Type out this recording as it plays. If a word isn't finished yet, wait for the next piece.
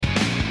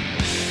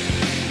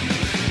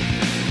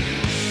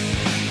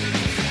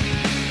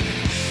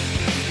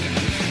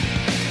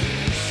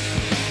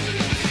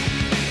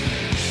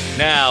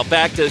Now,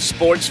 back to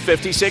Sports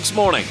 56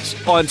 Mornings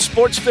on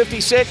Sports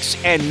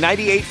 56 and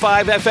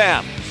 98.5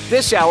 FM.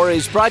 This hour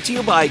is brought to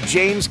you by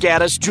James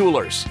Gaddis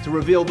Jewelers. To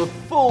reveal the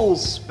full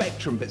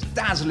spectrum of its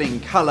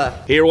dazzling color.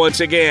 Here once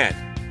again,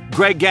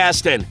 Greg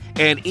Gaston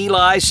and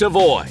Eli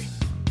Savoy.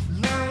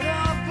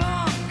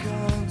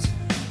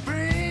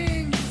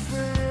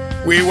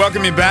 We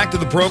welcome you back to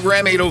the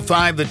program,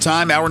 8:05 the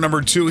time, hour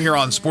number 2 here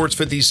on Sports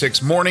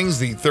 56 Mornings,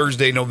 the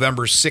Thursday,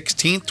 November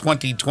 16th,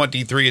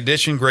 2023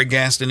 edition. Greg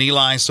Gaston,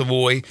 Eli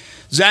Savoy,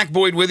 Zach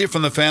Boyd with you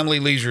from the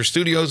Family Leisure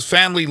Studios.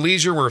 Family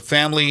Leisure, where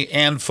family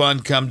and fun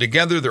come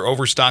together. Their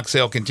overstock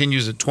sale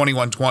continues at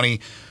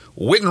 2120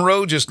 Witten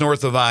Road, just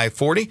north of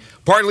I-40.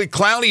 Partly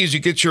cloudy as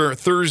you get your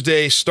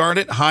Thursday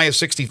started. High of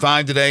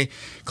 65 today.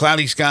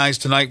 Cloudy skies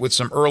tonight with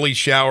some early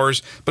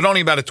showers, but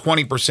only about a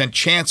 20%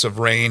 chance of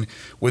rain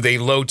with a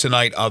low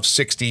tonight of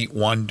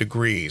 61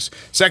 degrees.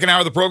 Second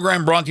hour of the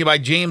program brought to you by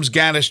James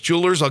Gaddis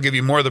Jewelers. I'll give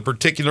you more of the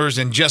particulars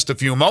in just a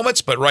few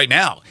moments, but right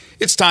now,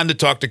 it's time to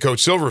talk to Coach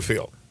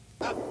Silverfield.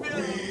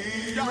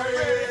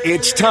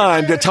 It's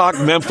time to talk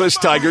Memphis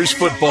Tigers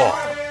football.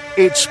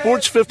 It's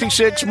Sports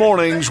 56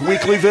 Mornings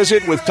weekly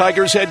visit with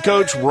Tigers head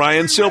coach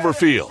Ryan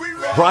Silverfield.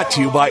 Brought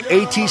to you by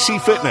ATC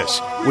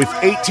Fitness with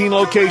 18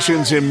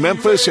 locations in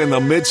Memphis and the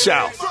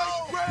Mid-South.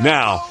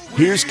 Now,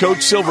 here's Coach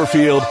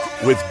Silverfield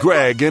with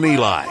Greg and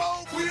Eli.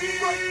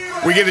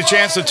 We get a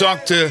chance to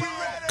talk to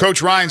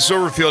Coach Ryan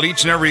Silverfield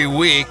each and every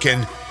week,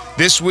 and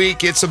this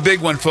week, it's a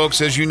big one,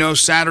 folks. As you know,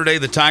 Saturday,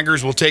 the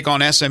Tigers will take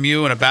on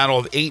SMU in a battle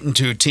of 8 and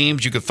 2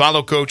 teams. You can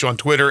follow Coach on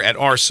Twitter at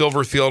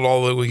 @rsilverfield,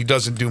 although he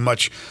doesn't do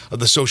much of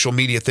the social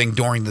media thing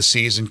during the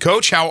season.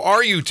 Coach, how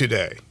are you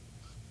today?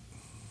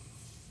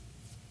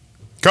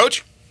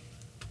 Coach?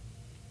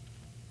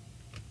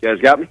 You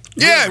guys got me?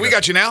 Yeah, we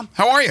got you now.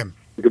 How are you?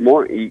 Good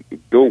morning.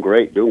 Doing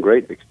great.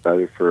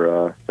 Excited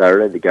for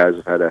Saturday. The guys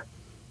have had a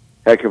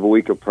heck of a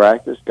week of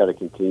practice. Got to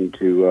continue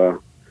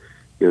to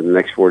the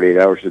next 48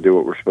 hours to do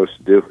what we're supposed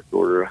to do in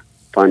order to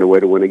find a way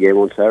to win a game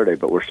on Saturday.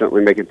 But we're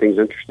certainly making things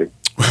interesting.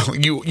 Well,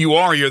 you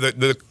are. You're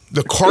the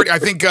I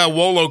think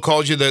Wolo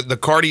calls you the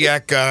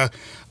cardiac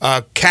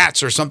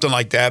cats or something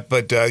like that.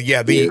 But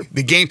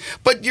the game.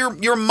 But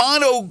your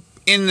motto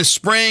in the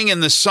spring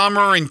and the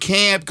summer and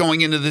camp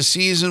going into the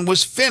season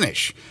was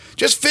finish.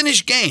 Just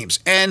finish games.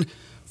 And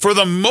for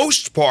the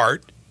most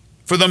part,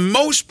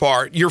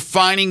 you're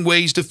finding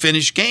ways to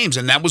finish games,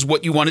 and that was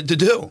what you wanted to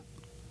do.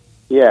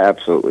 Yeah,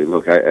 absolutely.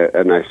 Look,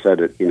 I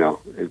said it,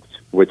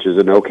 which is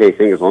an okay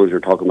thing as long as you're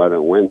talking about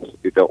it wins.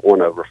 You don't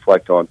want to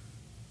reflect on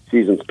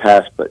seasons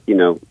past, but,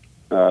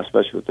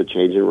 especially with the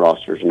change in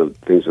rosters and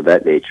things of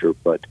that nature.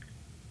 But,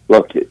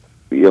 look,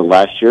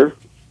 last year,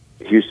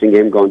 Houston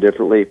game going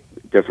differently,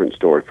 different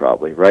story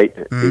probably, right?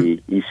 Mm-hmm.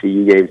 The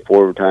ECU game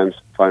 4 times,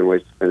 find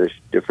ways to finish,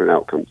 different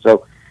outcomes.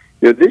 So,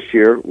 this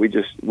year, we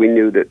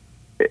knew that,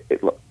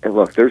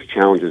 look, there's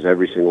challenges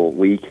every single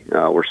week.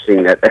 We're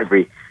seeing that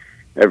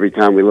every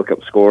time we look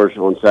up scores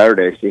on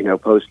Saturdays,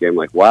 post-game,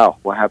 like, wow,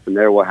 what happened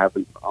there? What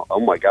happened? Oh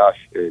my gosh.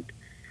 And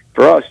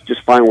for us,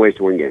 just find ways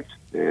to win games.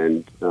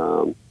 And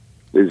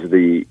is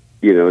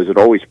it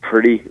always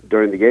pretty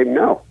during the game?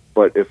 No.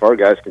 But if our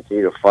guys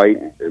continue to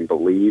fight and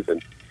believe,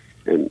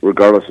 and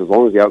regardless, as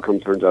long as the outcome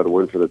turns out a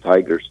win for the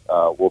Tigers,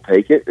 we'll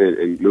take it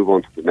and move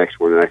on to the next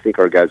one. And I think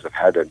our guys have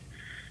had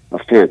a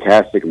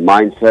fantastic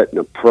mindset and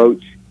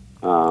approach.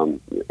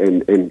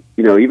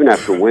 Even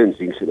after wins,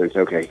 you can sit there and say,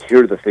 okay,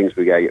 here are the things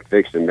we got to get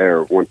fixed, and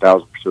they're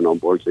 1,000% on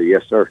board. Say,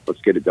 yes, sir, let's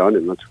get it done,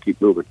 and let's keep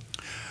moving.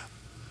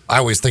 I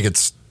always think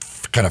it's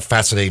kind of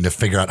fascinating to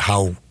figure out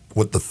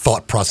what the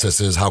thought process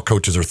is, how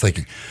coaches are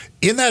thinking.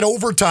 In that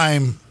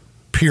overtime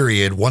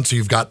period, once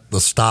you've got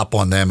the stop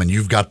on them and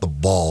you've got the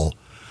ball,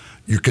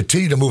 you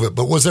continue to move it.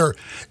 But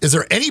is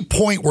there any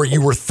point where you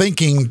were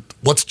thinking,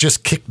 let's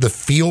just kick the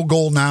field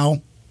goal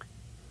now?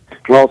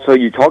 Well, so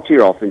you talk to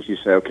your offense. You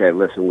say, okay,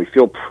 listen, we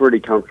feel pretty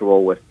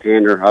comfortable with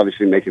Tanner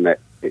obviously making that,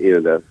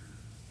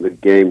 the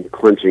game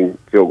clinching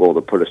field goal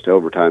to put us to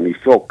overtime. You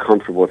feel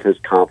comfortable with his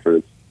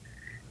confidence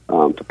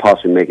to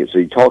possibly make it. So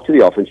you talk to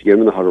the offense. You get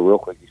them in the huddle real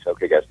quick. You say,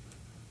 okay, guys,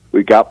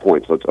 we've got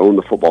points. Let's own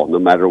the football no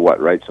matter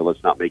what, right? So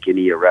let's not make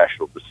any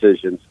irrational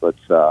decisions. Let's,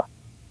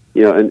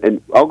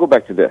 and I'll go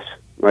back to this,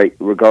 right?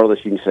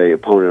 Regardless, you can say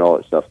opponent, all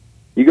that stuff.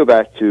 You go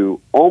back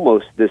to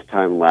almost this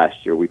time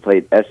last year. We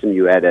played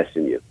SMU at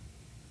SMU.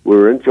 We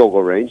were in field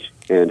goal range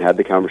and had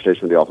the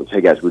conversation with the offense.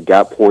 Hey, guys, we've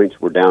got points.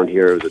 We're down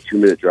here. It was a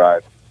 2-minute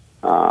drive.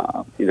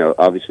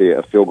 Obviously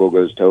a field goal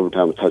goes to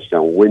overtime, a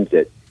touchdown wins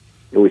it.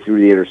 And we threw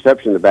the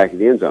interception in the back of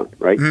the end zone,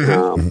 right?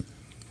 Mm-hmm.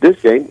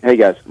 This game, hey,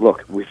 guys,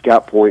 look, we've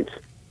got points.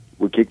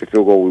 We kick the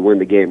field goal. We win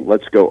the game.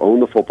 Let's go own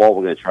the football.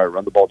 We're going to try to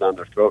run the ball down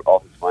their throat.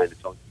 Offensive line,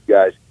 it's on you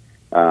guys.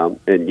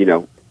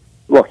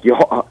 Look,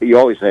 you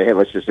always say, hey,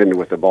 let's just end it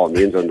with the ball in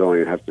the end zone. Don't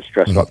even have to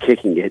stress about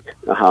kicking it.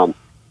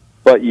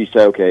 But you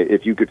say, okay,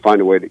 if you could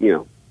find a way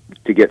to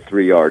get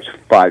 3 yards,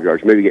 5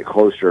 yards, maybe get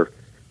closer,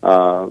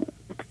 the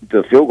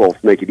field goal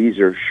to make it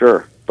easier,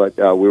 sure. But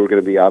we were going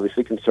to be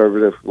obviously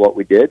conservative with what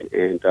we did,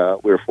 and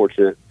we were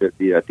fortunate that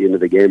at the end of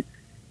the game,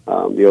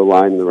 the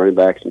O-line and the running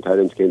backs and tight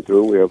ends came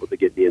through, and we were able to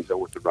get the end zone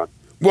with the run.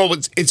 Well,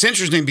 it's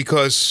interesting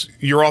because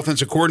your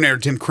offensive coordinator,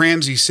 Tim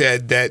Cramsey,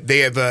 said that they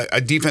have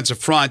a defensive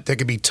front that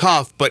can be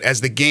tough, but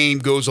as the game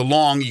goes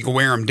along, you can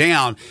wear them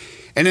down.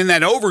 And in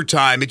that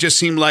overtime, it just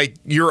seemed like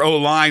your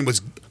O-line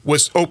was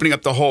opening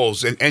up the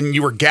holes, and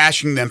you were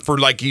gashing them for,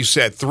 like you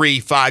said,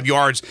 3-5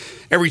 yards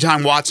every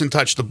time Watson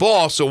touched the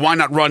ball, so why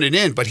not run it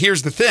in? But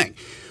here's the thing.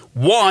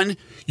 One,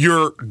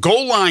 your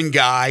goal line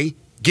guy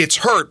gets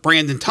hurt,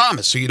 Brandon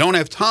Thomas, so you don't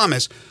have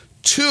Thomas.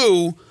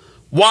 Two,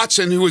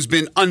 Watson, who has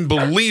been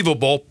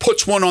unbelievable,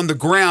 puts one on the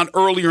ground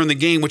earlier in the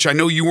game, which I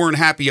know you weren't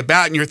happy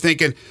about, and you're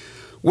thinking,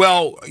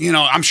 well,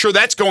 I'm sure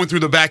that's going through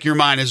the back of your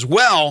mind as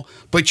well,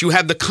 but you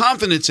have the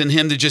confidence in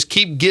him to just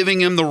keep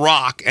giving him the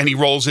rock, and he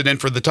rolls it in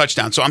for the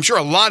touchdown. So I'm sure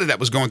a lot of that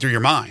was going through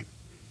your mind.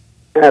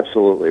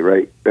 Absolutely,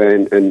 right.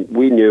 And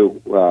we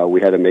knew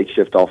we had a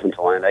makeshift offensive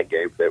line that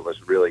game that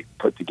was really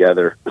put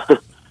together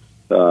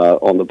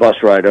on the bus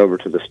ride over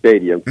to the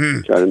stadium,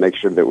 trying to make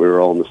sure that we were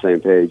all on the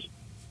same page.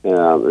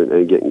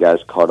 And getting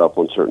guys caught up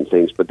on certain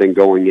things. But then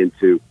going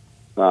into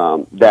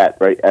that,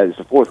 right, as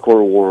the fourth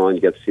quarter wore on,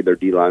 you got to see their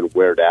D-line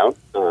wear down,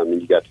 and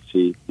you got to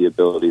see the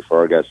ability for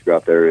our guys to go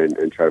out there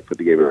and try to put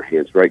the game in our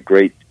hands, right?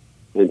 Great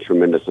and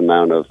tremendous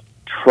amount of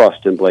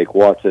trust in Blake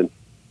Watson.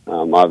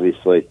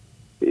 Obviously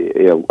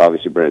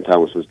Brandon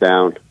Thomas was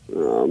down,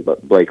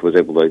 but Blake was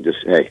able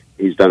to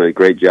he's done a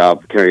great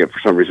job carrying it. For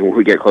some reason, when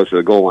we get closer to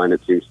the goal line,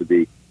 it seems to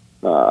be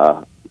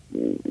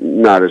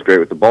not as great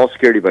with the ball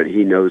security, but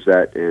he knows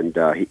that. And,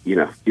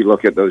 you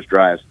look at those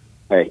drives,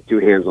 two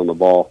hands on the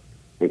ball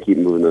and keep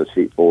moving those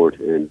feet forward,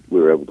 and we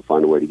were able to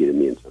find a way to get in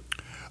the end zone.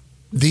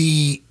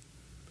 The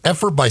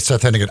effort by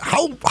Seth Henigan,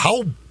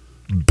 how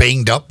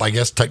banged up, I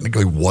guess,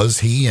 technically was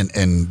he? And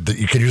can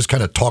you just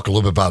kind of talk a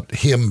little bit about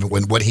him,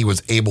 what he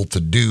was able to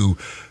do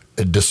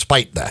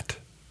despite that?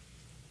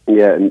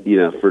 Yeah, and,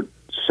 for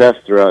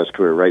Seth throughout his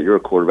career, right, you're a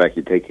quarterback,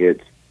 you take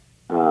hits,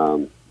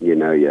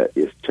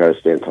 you try to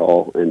stand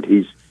tall, and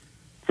he's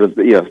for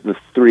the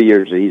 3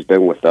 years that he's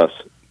been with us.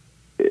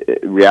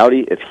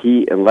 Reality,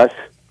 unless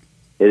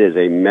it is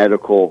a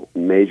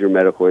major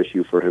medical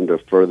issue for him to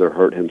further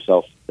hurt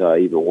himself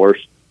even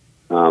worse,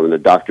 and the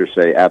doctors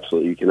say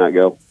absolutely you cannot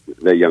go,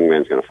 that young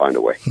man's going to find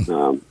a way.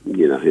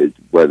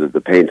 Whether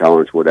the pain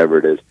tolerance, whatever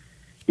it is,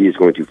 he's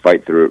going to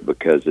fight through it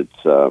because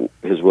it's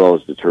his will,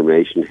 his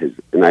determination,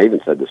 and I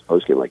even said this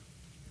postgame, like,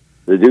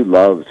 the dude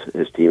loves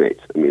his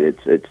teammates. I mean,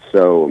 it's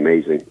so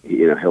amazing.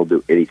 He'll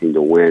do anything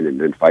to win and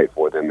then fight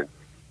for them. And,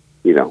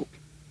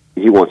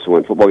 he wants to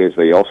win football games,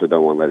 but he also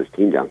don't want to let his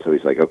team down. So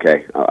he's like,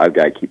 okay, I've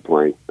got to keep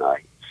playing.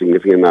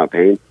 Significant amount of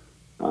pain.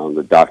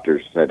 The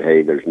doctors said,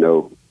 hey, there's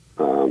no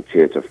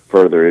chance of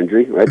further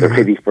injury, right? There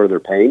may be further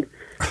pain.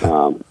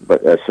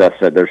 But as Seth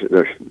said,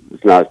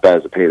 it's not as bad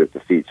as the pain at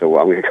the feet. So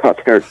I'm going to go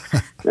out there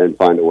and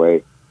find a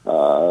way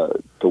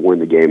to win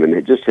the game,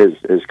 and just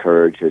his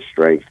courage, his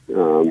strength.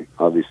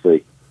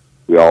 Obviously,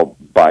 we all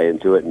buy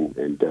into it,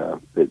 and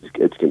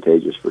it's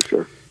contagious for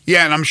sure.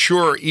 Yeah, and I'm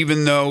sure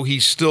even though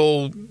he's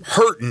still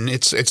hurting,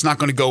 it's not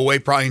going to go away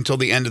probably until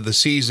the end of the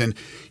season.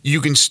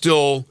 You can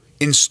still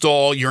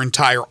install your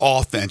entire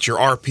offense, your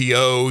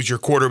RPOs, your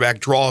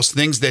quarterback draws,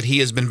 things that he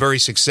has been very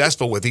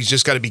successful with. He's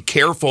just got to be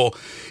careful.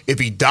 If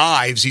he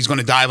dives, he's going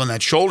to dive on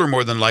that shoulder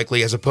more than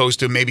likely, as opposed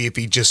to maybe if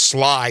he just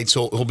slides,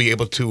 he'll be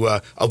able to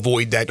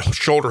avoid that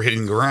shoulder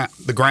hitting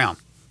the ground.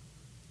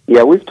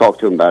 Yeah, we've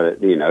talked to him about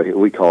it.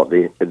 We call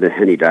it the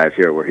Henny dive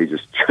here, where he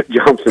just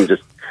jumps and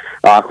just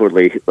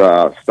awkwardly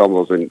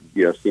stumbles and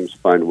seems to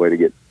find a way to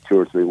get 2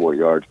 or 3 more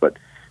yards. But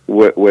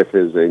with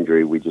his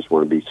injury, we just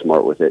want to be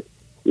smart with it.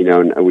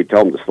 And we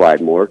tell him to slide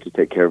more to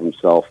take care of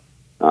himself.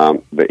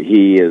 But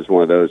he is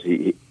one of those,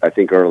 I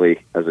think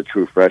early as a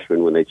true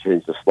freshman, when they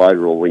changed the slide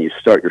rule, when you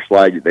start your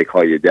slide, they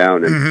call you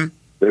down. And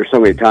there's so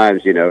many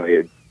times,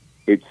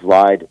 he'd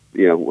slide,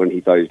 when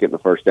he thought he was getting the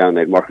first down,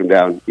 they'd mark him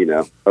down,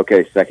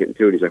 okay, 2nd and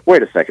 2. And he's like,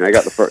 wait a second, I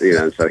got the first,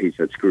 and so he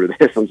said, screw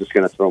this, I'm just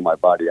going to throw my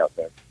body out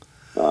there.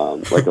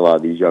 Like a lot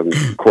of these young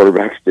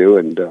quarterbacks do.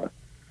 And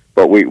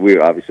but we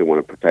obviously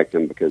want to protect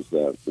him because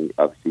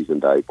obviously he's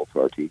invaluable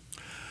to our team.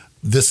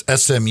 This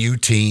SMU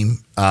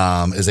team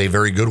is a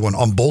very good one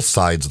on both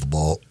sides of the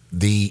ball.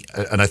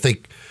 And I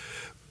think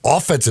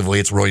offensively,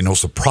 it's really no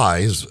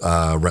surprise.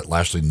 Rhett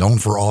Lashley, known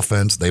for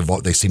offense,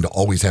 they seem to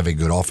always have a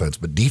good offense.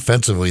 But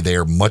defensively, they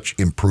are much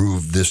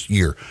improved this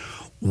year.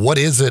 What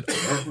is it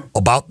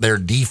about their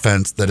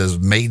defense that has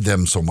made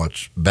them so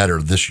much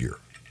better this year?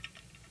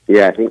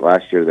 Yeah, I think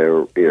last year they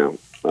were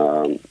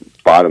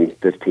bottom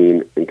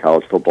 15 in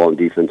college football in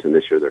defense, and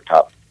this year they're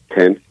top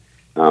 10.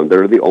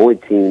 They're the only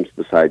teams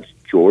besides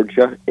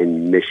Georgia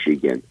and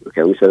Michigan.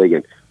 Okay, let me say that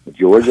again.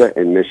 Georgia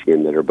and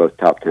Michigan that are both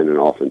top 10 in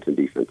offense and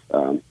defense.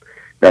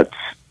 That's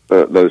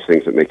those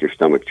things that make your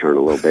stomach churn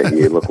a little bit, and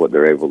you look what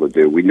they're able to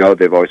do. We know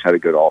they've always had a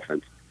good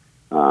offense.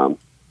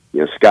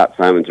 Scott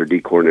Simons, our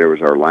D coordinator,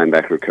 was our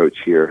linebacker coach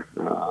here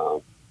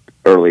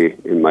early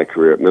in my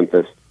career at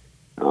Memphis.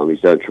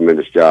 He's done a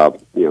tremendous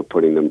job,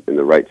 putting them in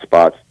the right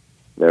spots.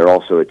 They're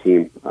also a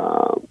team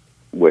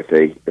with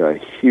a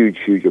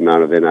huge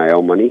amount of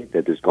NIL money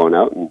that has gone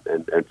out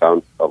and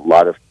found a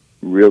lot of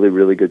really,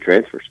 really good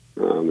transfers.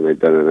 They've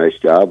done a nice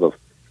job of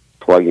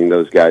plugging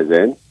those guys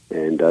in,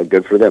 and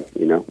good for them.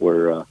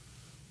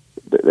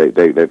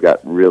 They've got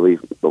really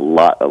a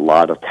lot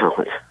of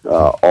talent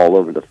all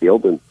over the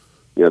field, and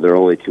their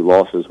only two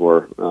losses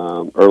were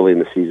early in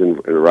the season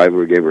in a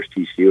rivalry game versus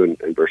TCU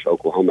and versus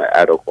Oklahoma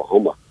at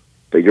Oklahoma.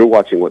 But you're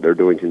watching what they're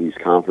doing to these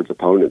conference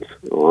opponents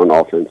on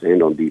offense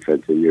and on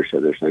defense, and you're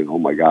sitting there saying, "Oh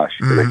my gosh!"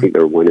 Mm-hmm. And I think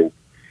they're winning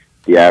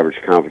the average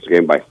conference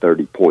game by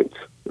 30 points,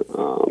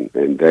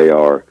 and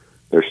they're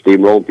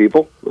steamrolling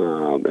people,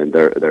 and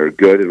they're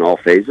good in all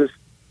phases.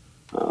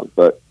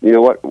 But you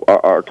know what?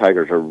 Our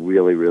Tigers are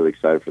really, really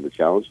excited for the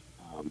challenge.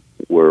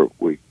 We're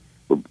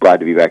glad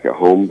to be back at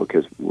home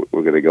because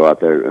we're going to go out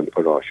there and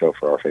put on a show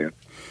for our fans.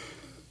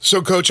 So,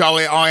 Coach, I'll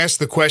ask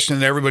the question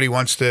that everybody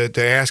wants to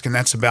ask, and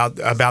that's about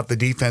the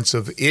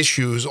defensive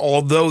issues.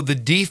 Although the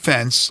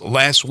defense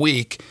last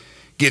week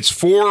gets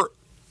 4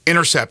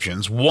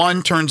 interceptions,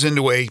 1 turns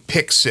into a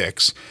pick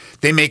 6.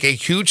 They make a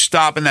huge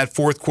stop in that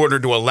fourth quarter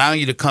to allow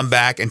you to come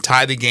back and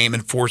tie the game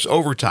and force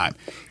overtime.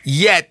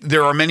 Yet,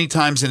 there are many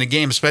times in a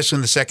game, especially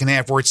in the second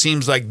half, where it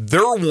seems like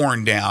they're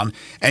worn down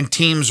and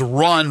teams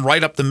run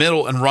right up the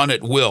middle and run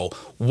at will.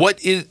 What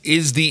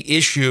is the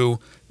issue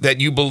that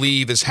you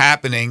believe is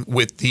happening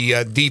with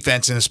the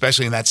defense, and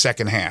especially in that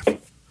second half?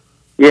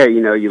 Yeah,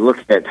 you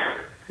look at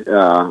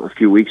a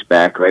few weeks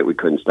back, right? We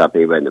couldn't stop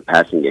anybody in the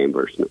passing game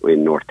versus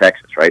in North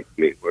Texas, right?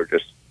 I mean, we're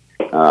just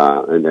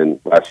and then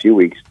last few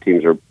weeks,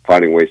 teams are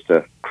finding ways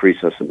to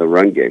crease us in the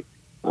run game.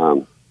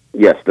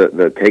 Yes,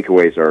 the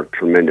takeaways are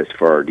tremendous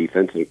for our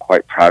defense, and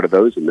quite proud of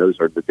those, and those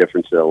are the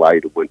difference that allow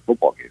you to win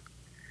football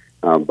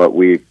games. But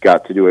we've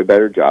got to do a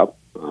better job.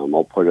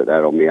 I'll put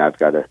that on me. I've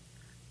got to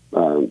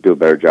do a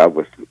better job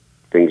with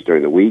things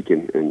during the week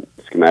and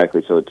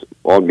schematically, so it's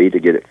on me to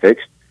get it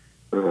fixed.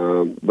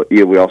 But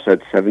we also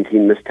had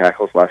 17 missed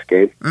tackles last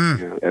game,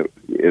 and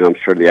I'm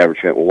sure the average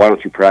fan, well, why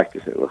don't you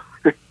practice it? Well,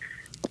 I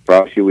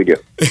promise you we do.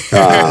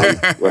 I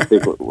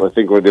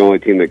think we're the only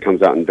team that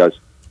comes out and does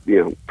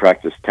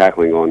practice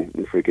tackling on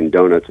freaking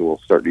donuts, and we'll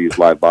start to use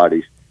live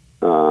bodies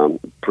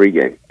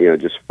pregame.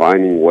 Just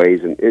finding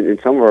ways, and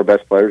some of our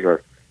best players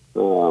are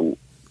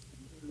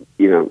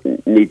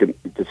need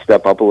to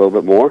step up a little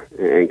bit more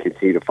and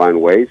continue to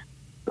find ways.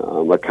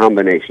 A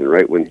combination,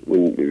 right? When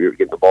you're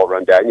getting the ball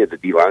run down you, the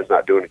D-line's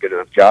not doing a good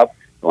enough job,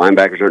 the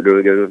linebackers aren't doing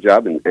a good enough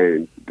job,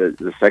 and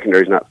the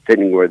secondary's not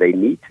fitting where they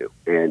need to.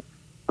 And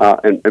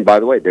by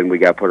the way, then we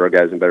got to put our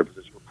guys in better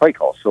position for play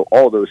calls. So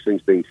all those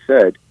things being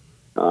said,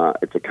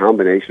 it's a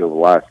combination of a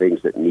lot of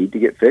things that need to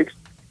get fixed.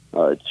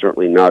 It's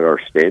certainly not our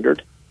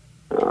standard.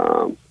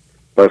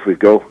 But if we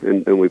go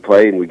and we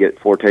play and we get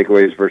 4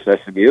 takeaways versus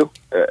SMU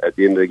at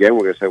the end of the game,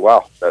 we're going to say,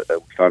 wow, we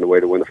found a way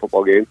to win the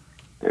football game,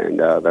 and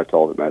that's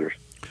all that matters.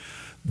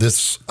 The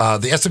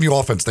SMU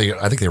offense,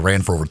 I think they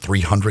ran for over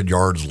 300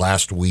 yards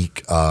last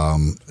week.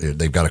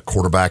 They've got a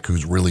quarterback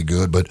who's really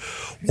good, but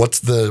what's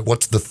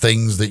the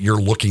things that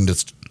you're looking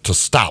to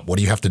stop? What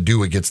do you have to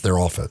do against their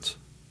offense?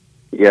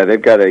 Yeah,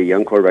 they've got a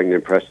young quarterback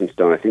named Preston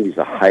Stone. I think he's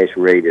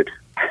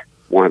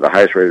one of the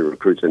highest rated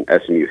recruits in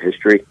SMU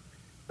history.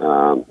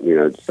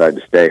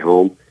 Decided to stay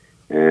home,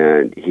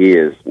 and he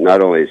is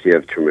not only does he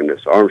have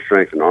tremendous arm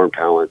strength and arm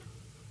talent.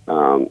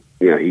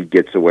 He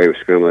gets away with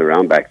scrambling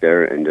around back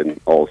there, and then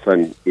all of a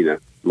sudden,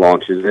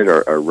 launches it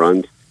or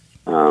runs.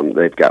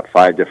 They've got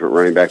 5 different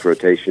running back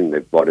rotation.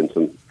 They've brought in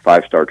some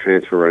 5-star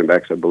transfer running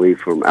backs, I believe,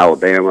 from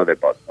Alabama. They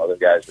brought some other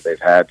guys that they've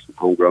had, some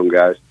homegrown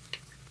guys.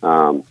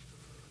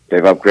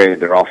 They've upgraded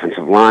their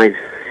offensive line,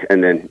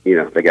 and then they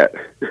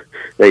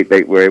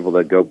were able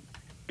to go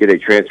get a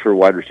transfer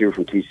wide receiver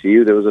from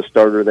TCU. There was a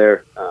starter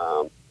there.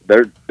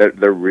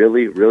 They're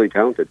really, really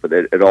talented, but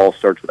it all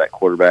starts with that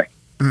quarterback.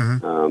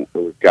 Mm-hmm.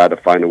 We've got to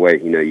find a way.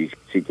 You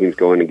see teams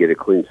go in and get a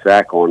clean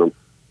sack on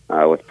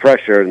him with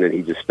pressure, and then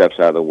he just steps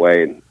out of the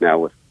way. And now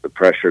with the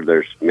pressure,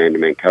 there's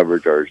man-to-man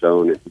coverage or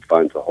zone, and he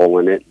finds a hole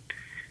in it.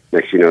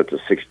 Next, it's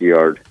a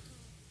 60-yard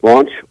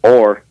launch,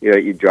 or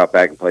you drop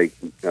back and play,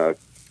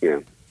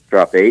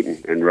 drop 8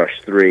 and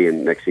rush 3,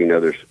 and next thing you know,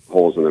 there's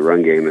holes in the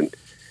run game, and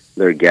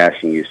they're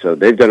gashing you. So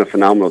they've done a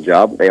phenomenal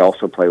job. They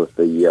also play with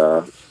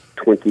the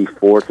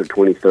 24th or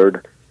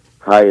 23rd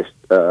highest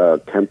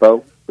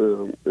tempo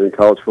in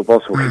college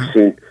football. So we've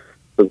seen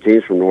some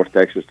teams from North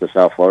Texas to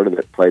South Florida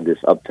that played this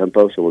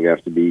up-tempo, so we're going to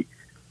have to be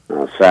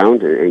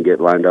sound and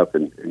get lined up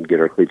and get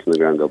our cleats in the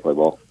ground and go play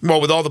ball. Well,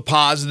 with all the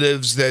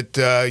positives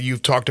that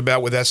you've talked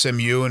about with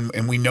SMU,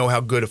 and we know how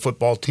good a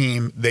football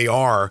team they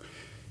are,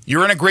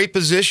 you're in a great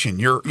position.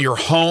 You're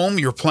home.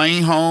 You're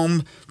playing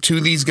home to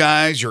these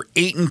guys. You're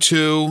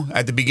 8-2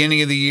 at the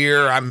beginning of the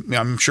year.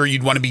 I'm sure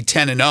you'd want to be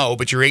 10-0,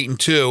 but you're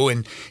 8-2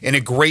 and in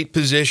a great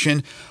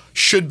position.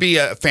 Should be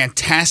a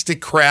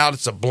fantastic crowd.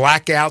 It's a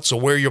blackout, so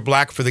wear your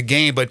black for the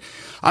game. But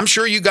I'm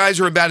sure you guys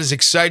are about as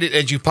excited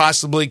as you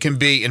possibly can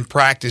be in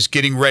practice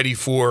getting ready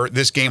for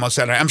this game on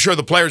Saturday. I'm sure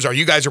the players are.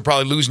 You guys are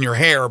probably losing your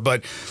hair,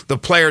 but the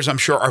players, I'm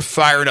sure, are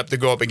fired up to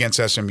go up against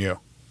SMU.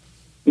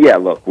 Yeah,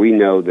 look, we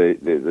know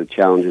the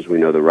challenges. We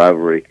know the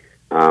rivalry.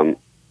 I've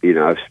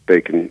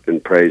spoken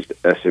and praised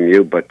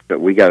SMU, but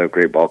we got a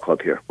great ball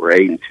club here. We're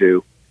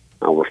 8-2.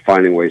 We're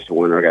finding ways to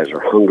win. Our guys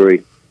are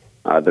hungry.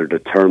 They're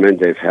determined.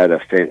 They've had a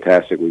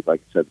fantastic week,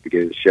 like I said at the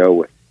beginning of the show,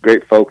 with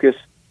great focus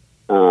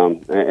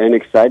and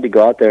excited to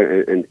go out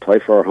there and play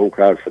for our home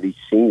crowd, for these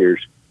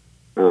seniors.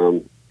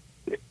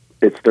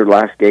 It's their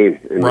last game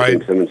in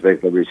Simmons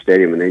Bank Liberty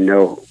Stadium, and they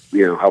know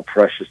how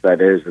precious that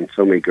is, and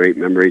so many great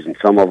memories. And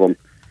some of them,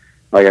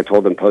 like I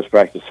told them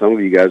post-practice, some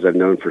of you guys I've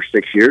known for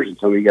 6 years, and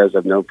some of you guys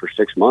I've known for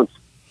 6 months.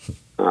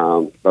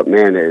 But,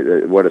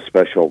 man, what a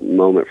special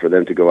moment for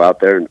them to go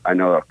out there. And I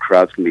know our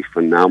crowd's going to be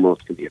phenomenal.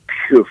 It's going to be a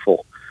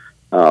beautiful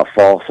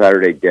fall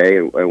Saturday day,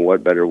 and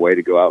what better way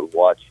to go out and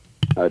watch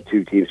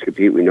two teams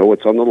compete. We know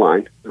what's on the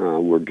line.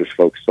 We're just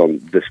focused on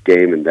this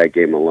game and that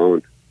game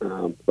alone.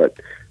 But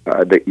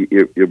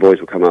your boys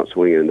will come out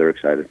swinging, and they're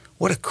excited.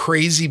 What a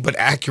crazy but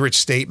accurate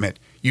statement.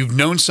 You've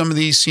known some of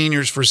these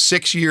seniors for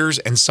 6 years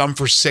and some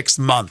for 6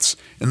 months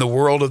in the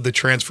world of the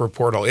transfer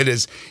portal. It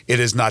is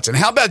nuts. And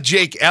how about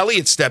Jake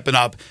Elliott stepping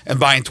up and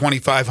buying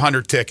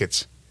 2,500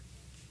 tickets?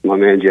 My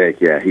man Jake,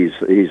 yeah, he's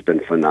been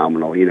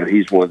phenomenal.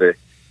 He's one of the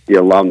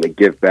alum that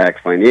give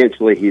back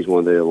financially. He's one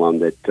of the alum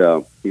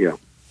that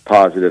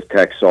positive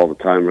texts all the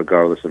time,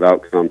 regardless of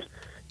outcomes.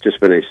 Just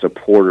been a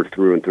supporter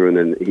through and through. And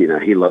then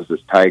he loves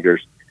his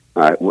Tigers,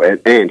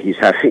 and he's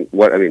having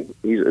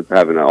he's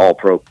having an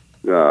All-Pro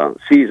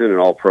season, an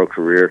All-Pro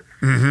career,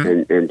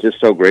 and just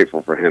so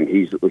grateful for him.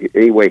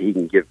 Any way he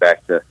can give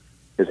back to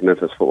his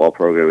Memphis football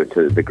program and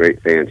to the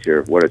great fans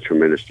here. What a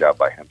tremendous job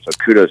by him. So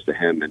kudos to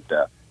him, and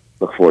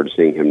look forward to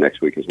seeing him next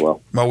week as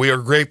well. Well, we are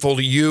grateful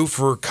to you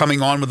for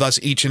coming on with us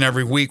each and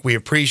every week. We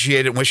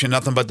appreciate it and wish you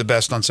nothing but the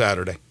best on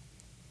Saturday.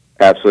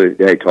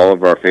 Absolutely. Hey, to all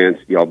of our fans,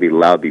 y'all be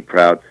loud, be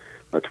proud.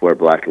 Let's wear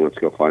black, and let's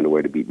go find a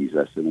way to beat these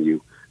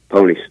SMU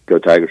ponies. Go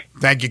Tigers.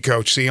 Thank you,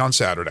 Coach. See you on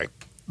Saturday.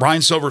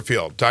 Ryan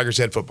Silverfield, Tigers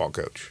head football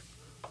coach.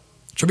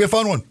 Should be a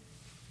fun one.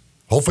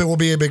 Hopefully it will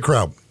be a big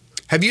crowd.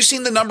 Have you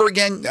seen the number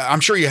again? I'm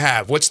sure you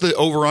have. What's the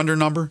over-under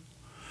number?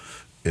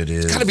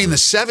 It's got to be in the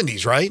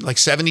 70s, right? Like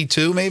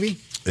 72 maybe?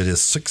 It is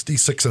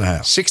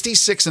 66.5.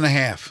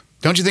 66.5.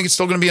 Don't you think it's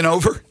still going to be an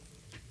over?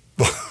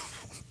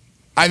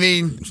 I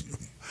mean...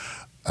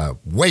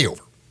 way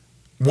over.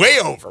 Way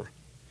over.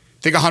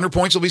 Think 100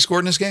 points will be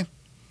scored in this game?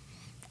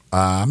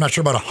 I'm not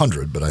sure about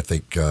 100, but I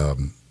think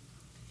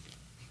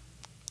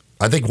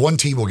one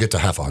team will get to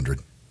half 100.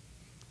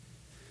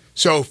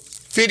 So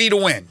 50 to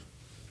win.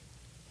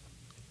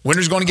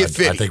 Winner's going to get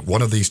 50. I think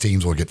one of these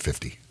teams will get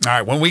 50. All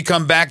right, when we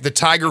come back, the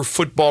Tiger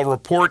Football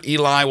Report,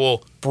 Eli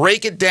will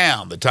break it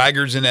down, the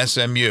Tigers and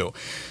SMU.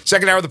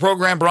 Second hour of the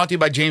program brought to you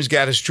by James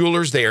Gaddis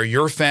Jewelers. They are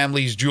your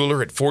family's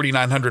jeweler at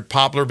 4900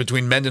 Poplar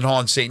between Mendenhall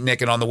and St.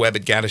 Nick, and on the web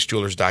at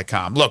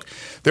gaddisjewelers.com. Look,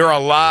 there are a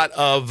lot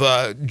of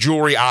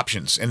jewelry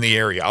options in the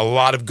area, a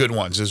lot of good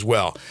ones as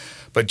well.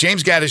 But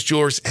James Gaddis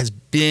Jewelers has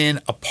been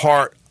a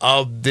part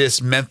of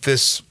this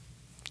Memphis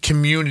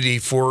community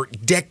for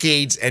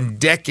decades and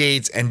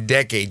decades and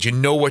decades. You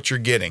know what you're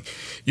getting.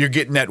 You're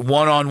getting that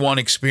one-on-one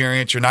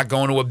experience. You're not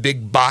going to a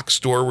big box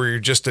store where you're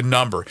just a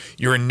number.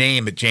 You're a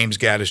name at James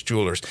Gaddis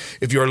Jewelers.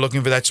 If you're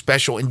looking for that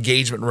special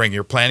engagement ring,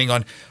 you're planning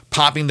on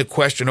popping the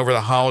question over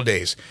the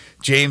holidays,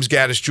 James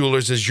Gaddis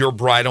Jewelers is your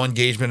bridal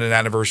engagement and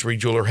anniversary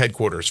jeweler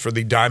headquarters for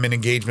the diamond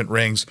engagement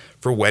rings,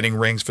 for wedding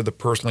rings, for the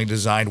personally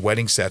designed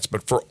wedding sets,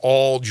 but for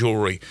all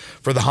jewelry,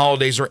 for the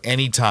holidays or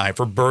any time,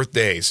 for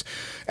birthdays,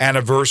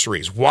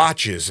 anniversaries,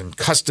 watches, and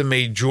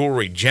custom-made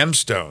jewelry,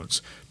 gemstones,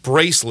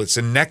 bracelets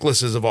and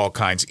necklaces of all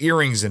kinds,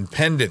 earrings and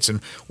pendants,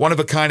 and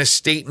one-of-a-kind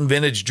estate and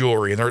vintage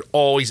jewelry, and they're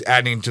always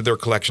adding to their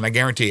collection. I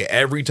guarantee you,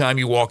 every time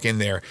you walk in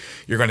there,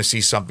 you're going to see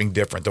something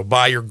different. They'll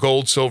buy your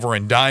gold, silver,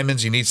 and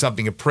diamonds. You need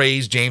something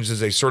appraised. James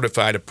is a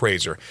certified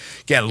appraiser.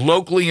 Again,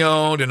 locally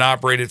owned and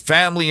operated,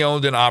 family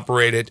owned and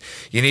operated.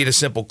 You need a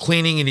simple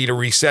cleaning. You need a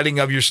resetting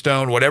of your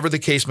stone. Whatever the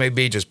case may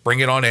be, just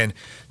bring it on in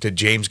to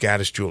James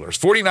Gaddis Jewelers.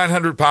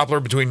 4900 Poplar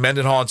between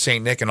Mendenhall and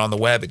St. Nick, and on the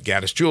web at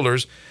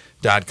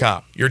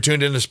gaddisjewelers.com. You're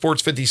tuned into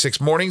Sports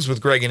 56 Mornings with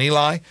Greg and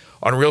Eli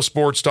on Real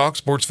Sports Talk,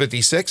 Sports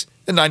 56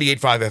 and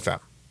 98.5 FM.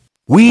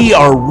 We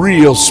are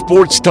Real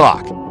Sports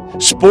Talk.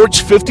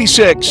 Sports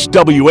 56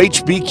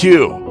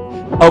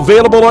 WHBQ.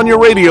 Available on your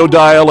radio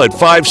dial at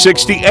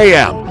 560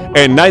 AM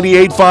and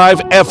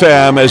 98.5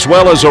 FM, as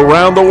well as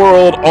around the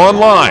world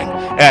online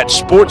at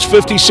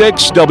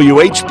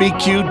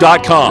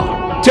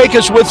sports56whbq.com. Take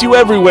us with you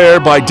everywhere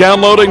by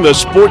downloading the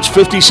Sports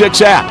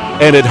 56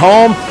 app. And at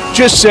home,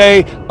 just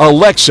say,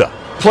 Alexa,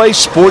 play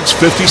Sports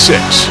 56.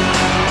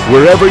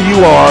 Wherever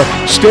you are,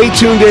 stay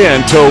tuned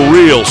in to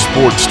Real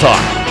Sports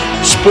Talk.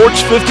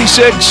 Sports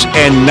 56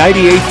 and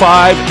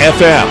 98.5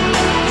 FM.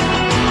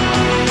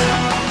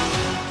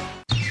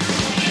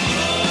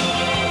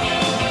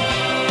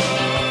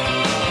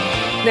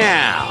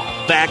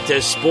 Now, back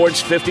to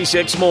Sports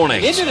 56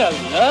 Mornings. Isn't it a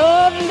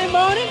lovely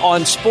morning?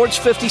 On Sports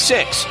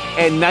 56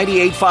 and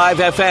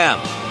 98.5 FM.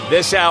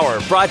 This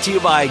hour brought to you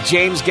by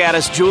James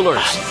Gaddis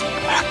Jewelers.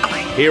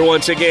 Here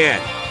once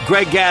again,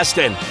 Greg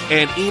Gaston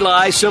and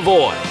Eli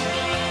Savoy.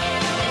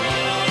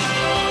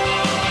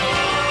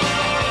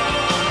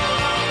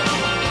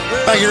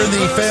 Back here in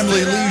the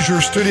Family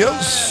Leisure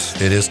Studios,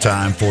 it is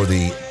time for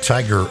the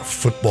Tiger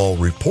Football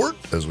Report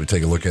as we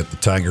take a look at the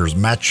Tigers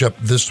matchup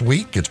this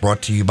week. It's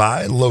brought to you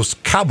by Los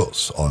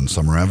Cabos on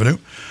Summer Avenue,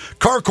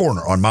 Car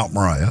Corner on Mount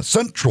Moriah,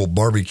 Central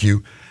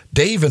Barbecue,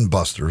 Dave &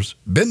 Buster's,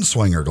 Ben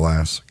Swinger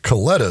Glass,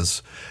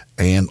 Coletta's,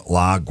 and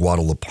La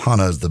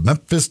Guadalupana. As the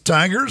Memphis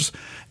Tigers,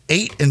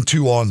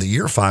 8-2 on the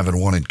year,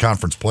 5-1 in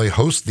conference play,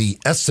 host the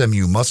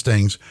SMU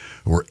Mustangs,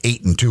 who are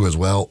 8-2 as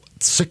well,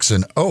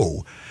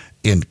 6-0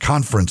 in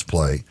conference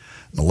play.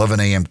 An 11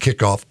 a.m.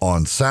 kickoff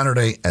on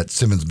Saturday at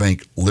Simmons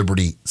Bank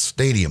Liberty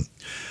Stadium.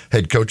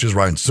 Head coaches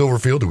Ryan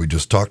Silverfield, who we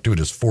just talked to in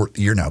his fourth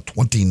year now,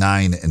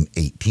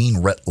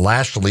 29-18. Rhett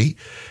Lashley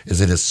is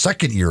in his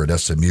second year at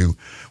SMU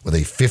with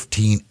a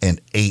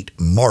 15-8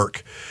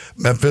 mark.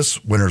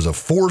 Memphis, winners of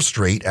 4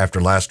 straight after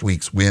last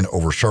week's win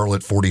over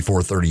Charlotte,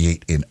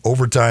 44-38 in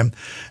overtime.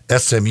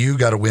 SMU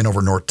got a win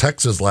over North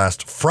Texas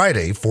last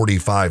Friday,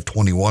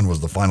 45-21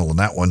 was the final in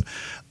that one.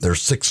 Their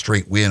 6th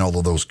straight win, all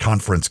of those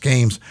conference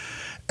games.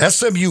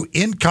 SMU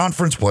in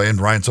conference play, and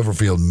Ryan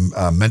Silverfield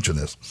mentioned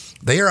this,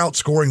 they are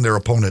outscoring their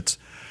opponents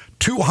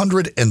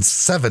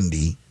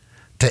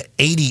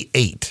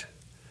 270-88.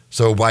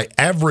 So by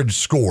average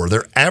score,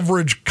 their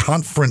average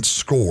conference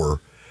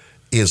score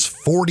is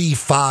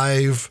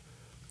 45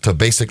 to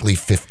basically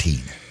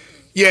 15.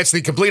 Yeah, it's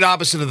the complete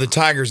opposite of the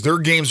Tigers. Their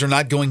games are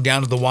not going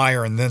down to the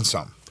wire and then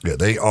some. Yeah,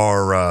 they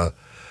are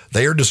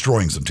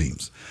destroying some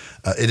teams.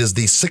 It is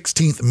the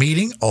 16th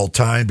meeting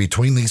all-time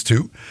between these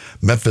two.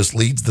 Memphis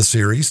leads the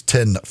series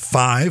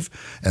 10-5,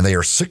 and they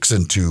are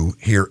 6-2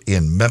 here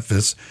in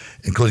Memphis,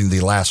 including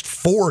the last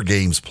 4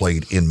 games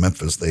played in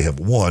Memphis. They have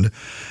won.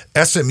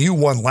 SMU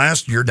won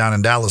last year down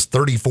in Dallas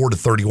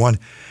 34-31.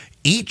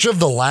 Each of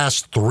the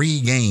last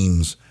 3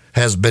 games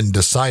has been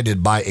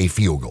decided by a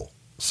field goal.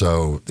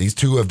 So these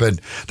two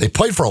they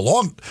played for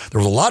there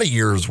was a lot of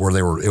years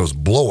where it was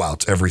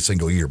blowouts every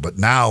single year, but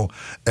now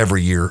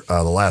every year,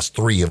 the last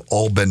 3 have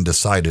all been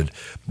decided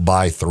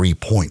by 3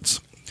 points.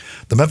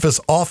 The Memphis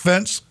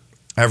offense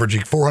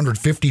averaging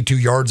 452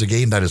 yards a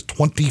game. That is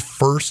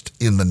 21st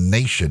in the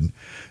nation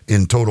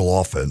in total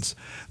offense.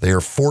 They are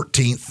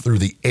 14th through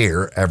the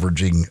air,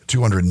 averaging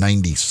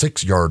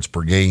 296 yards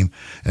per game,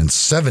 and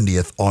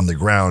 70th on the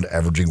ground,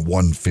 averaging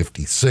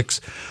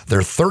 156. Their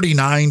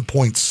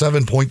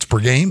 39.7 points per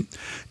game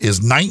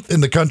is 9th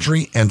in the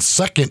country and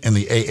 2nd in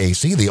the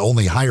AAC. The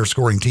only higher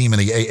scoring team in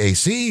the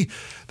AAC,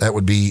 that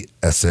would be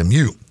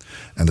SMU.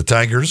 And the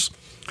Tigers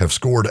have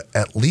scored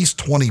at least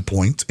 20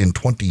 points in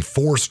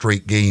 24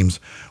 straight games,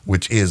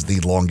 which is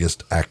the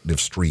longest active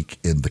streak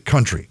in the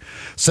country.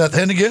 Seth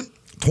Henigan,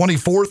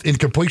 24th in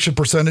completion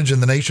percentage in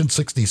the nation,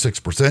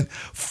 66%.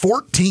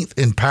 14th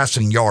in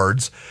passing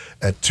yards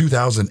at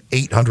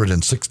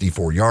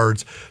 2,864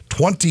 yards.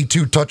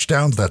 22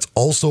 touchdowns, that's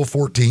also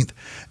 14th,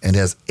 and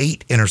has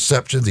 8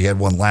 interceptions. He had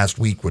one last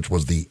week, which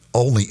was the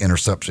only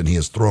interception he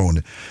has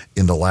thrown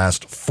in the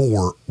last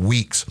 4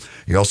 weeks.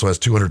 He also has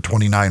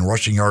 229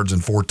 rushing yards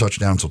and 4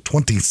 touchdowns, so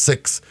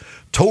 26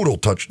 total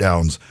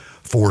touchdowns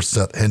for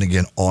Seth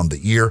Henigan on the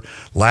year.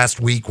 Last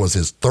week was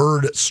his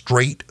 3rd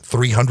straight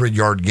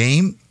 300-yard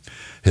game,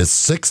 his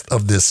 6th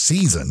of this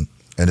season,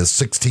 and his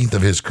 16th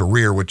of his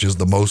career, which is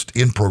the most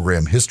in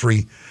program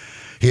history.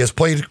 He has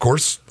played, of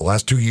course, the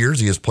last 2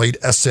 years, he has played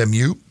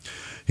SMU.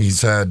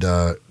 He's had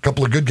a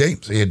couple of good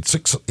games. He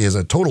has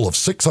a total of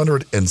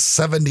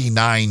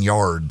 679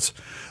 yards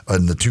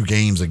in the 2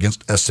 games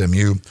against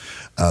SMU.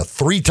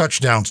 3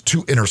 touchdowns,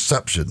 2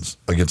 interceptions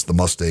against the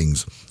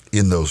Mustangs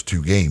in those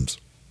 2 games.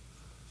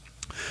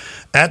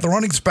 At the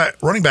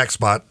running back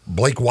spot,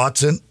 Blake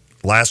Watson,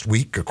 last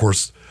week, of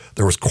course,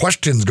 there was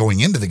questions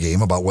going into the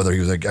game about whether he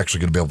was actually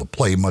going to be able to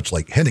play, much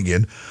like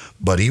Henigan,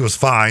 but he was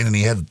fine, and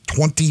he had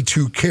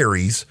 22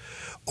 carries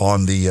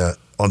on the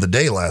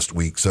day last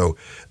week. So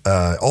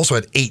also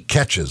had 8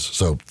 catches,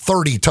 so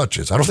 30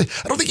 touches. I don't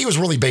think he was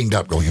really banged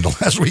up going into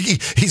last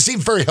week. He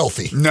seemed very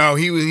healthy. No,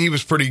 he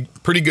was pretty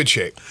good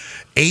shape.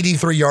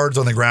 83 yards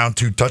on the ground,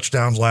 2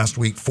 touchdowns last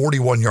week,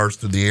 41 yards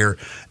through the air,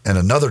 and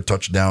another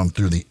touchdown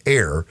through the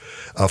air.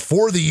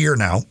 For the year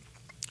now,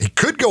 he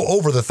could go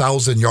over the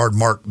 1,000-yard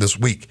mark this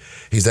week.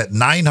 He's at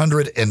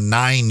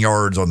 909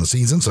 yards on the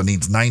season, so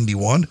needs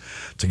 91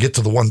 to get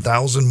to the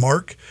 1,000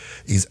 mark.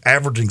 He's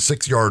averaging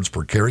 6 yards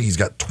per carry. He's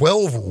got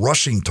 12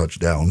 rushing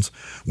touchdowns,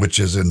 which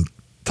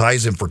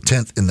ties him for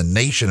 10th in the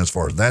nation as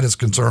far as that is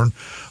concerned.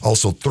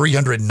 Also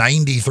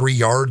 393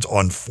 yards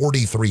on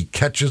 43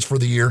 catches for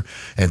the year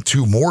and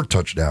 2 more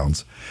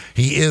touchdowns.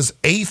 He is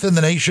 8th in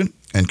the nation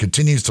and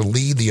continues to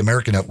lead the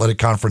American Athletic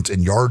Conference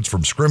in yards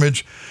from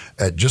scrimmage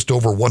at just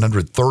over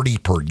 130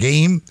 per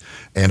game,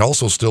 and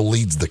also still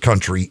leads the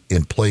country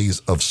in plays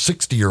of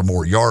 60 or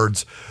more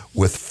yards,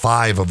 with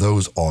 5 of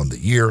those on the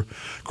year.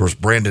 Of course,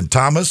 Brandon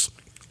Thomas,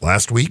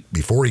 last week,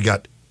 before he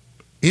got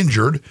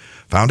injured,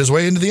 found his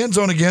way into the end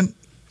zone again.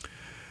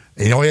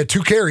 He only had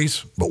 2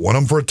 carries, but one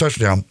of them for a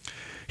touchdown.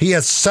 He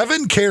has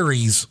 7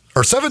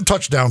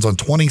 touchdowns on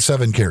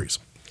 27 carries.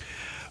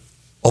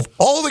 Of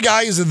all the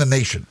guys in the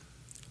nation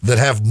that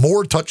have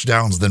more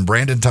touchdowns than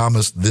Brandon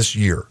Thomas this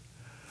year,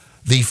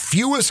 The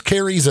fewest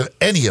carries of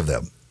any of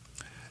them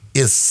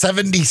is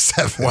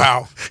 77.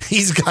 Wow.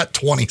 He's got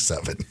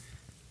 27.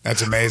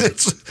 That's amazing.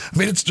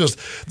 It's just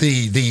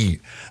the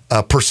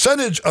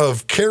percentage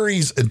of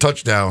carries and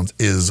touchdowns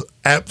is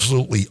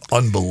absolutely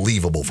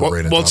unbelievable for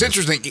Brandon Thomas. It's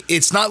interesting.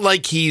 It's not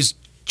like he's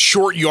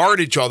short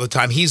yardage all the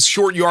time. He's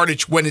short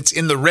yardage when it's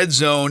in the red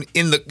zone,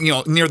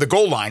 near the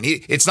goal line.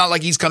 It's not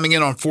like he's coming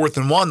in on 4th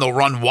and 1. They'll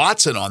run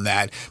Watson on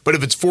that. But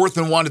if it's 4th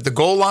and 1 at the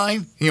goal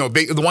line,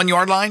 the 1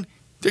 yard line,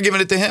 they're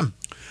giving it to him.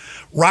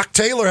 Rock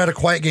Taylor had a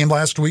quiet game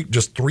last week,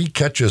 just 3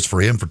 catches for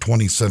him for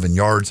 27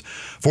 yards.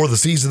 For the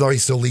season, though, he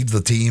still leads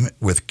the team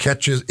with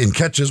catches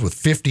with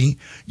 50,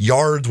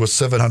 yards with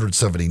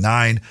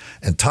 779,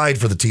 and tied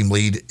for the team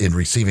lead in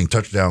receiving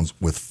touchdowns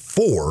with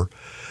 4.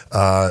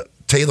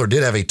 Taylor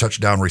did have a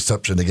touchdown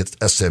reception against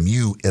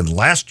SMU in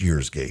last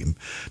year's game.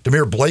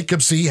 Demir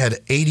Blakemsey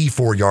had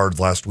 84 yards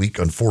last week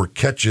on 4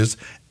 catches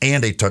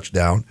and a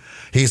touchdown.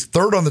 He's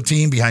third on the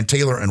team behind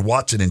Taylor and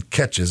Watson in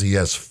catches. He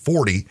has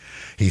 40.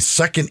 He's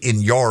second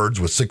in yards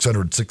with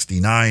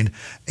 669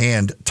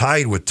 and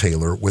tied with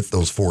Taylor with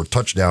those 4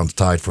 touchdowns,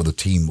 tied for the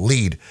team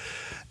lead.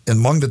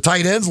 Among the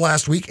tight ends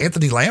last week,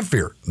 Anthony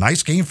Lamphere,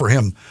 nice game for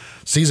him.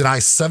 Season high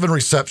 7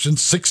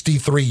 receptions,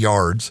 63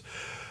 yards.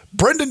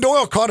 Brendan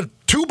Doyle caught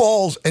 2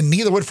 balls and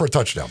neither went for a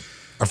touchdown.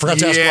 I forgot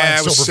to ask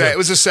Ryan Silverfield. It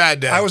was a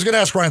sad day. I was going to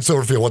ask Ryan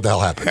Silverfield what the hell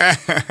happened.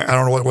 I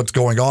don't know what's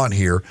going on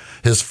here.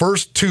 His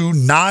first 2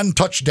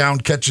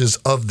 non-touchdown catches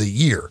of the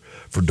year.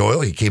 For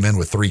Doyle, he came in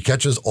with 3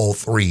 catches, all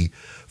 3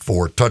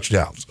 for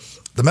touchdowns.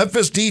 The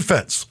Memphis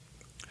defense,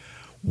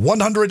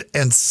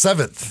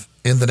 107th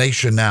in the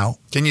nation now.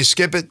 Can you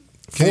skip it?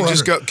 Can you go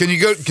to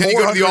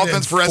the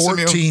offense for SMU?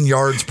 14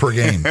 yards per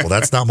game. Well,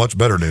 that's not much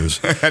better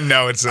news.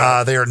 No, it's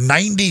not. They are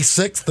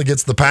 96th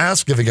against the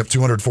pass, giving up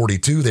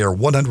 242. They are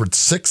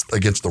 106th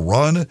against the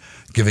run,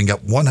 giving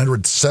up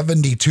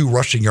 172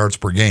 rushing yards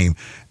per game.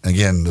 And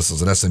again, this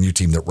is an SMU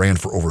team that ran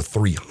for over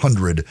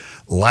 300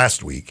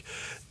 last week.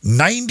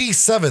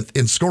 97th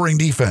in scoring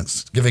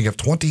defense, giving up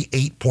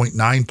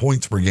 28.9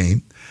 points per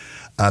game.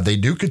 They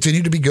do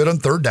continue to be good on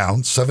third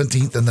down,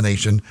 17th in the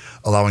nation,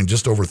 allowing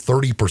just over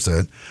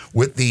 30%.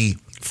 With the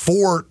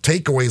 4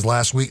 takeaways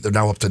last week, they're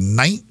now up to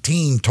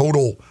 19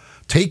 total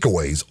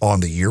takeaways on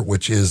the year,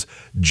 which is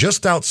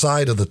just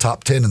outside of the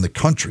top 10 in the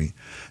country.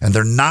 And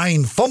their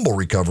 9 fumble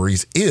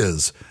recoveries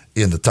is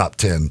in the top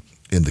 10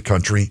 in the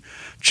country.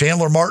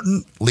 Chandler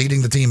Martin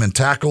leading the team in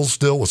tackles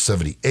still with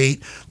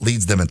 78,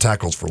 leads them in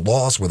tackles for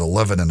loss with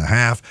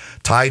 11.5,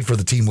 tied for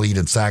the team lead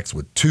in sacks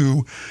with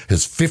 2.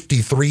 His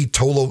 53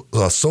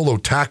 solo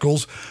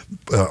tackles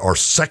are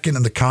second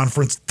in the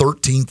conference,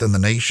 13th in the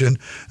nation.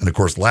 And of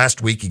course,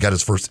 last week he got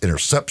his first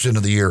interception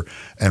of the year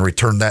and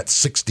returned that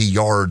 60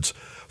 yards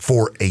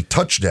for a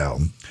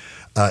touchdown.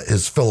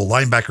 His fellow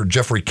linebacker,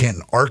 Jeffrey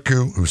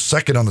Canton-Arku, who's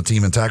second on the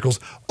team in tackles,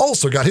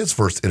 also got his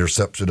first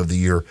interception of the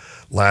year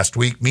last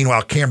week.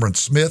 Meanwhile, Cameron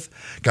Smith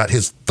got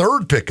his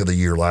 3rd pick of the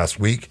year last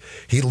week.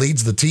 He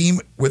leads the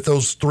team with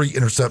those 3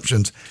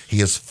 interceptions.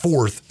 He is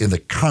 4th in the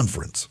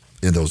conference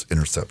in those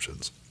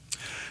interceptions.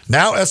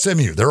 Now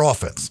SMU, their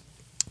offense,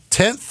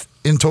 10th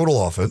in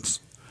total offense.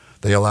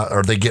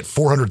 They get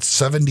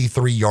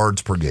 473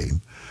 yards per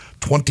game.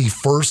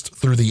 21st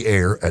through the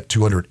air at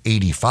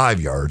 285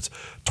 yards,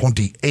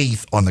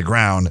 28th on the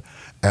ground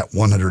at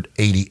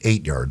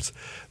 188 yards.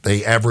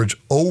 They average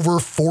over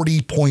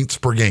 40 points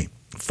per game,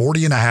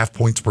 40.5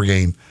 points per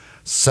game,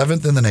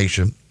 7th in the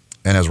nation.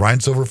 And as Ryan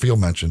Silverfield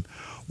mentioned,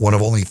 one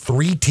of only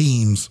 3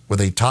 teams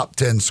with a top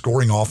 10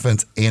 scoring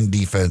offense and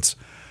defense,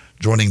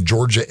 joining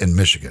Georgia and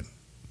Michigan.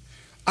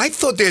 I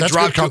thought they had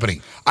dropped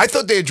company. I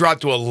thought they had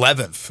dropped to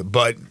 11th,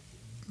 but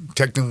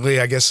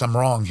technically, I guess I'm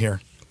wrong here.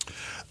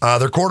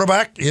 Their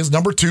quarterback is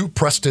number 2,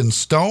 Preston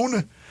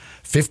Stone,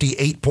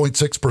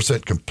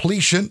 58.6%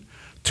 completion,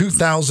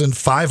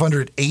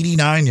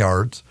 2,589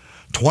 yards,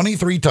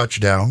 23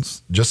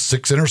 touchdowns, just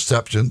 6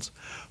 interceptions,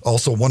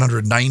 also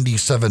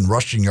 197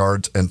 rushing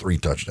yards and 3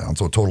 touchdowns,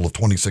 so a total of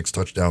 26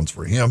 touchdowns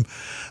for him.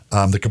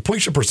 The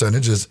completion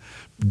percentage is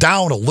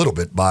down a little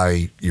bit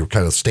by your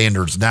kind of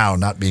standards now,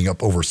 not being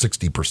up over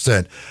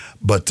 60%,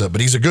 but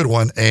he's a good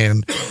one,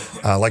 and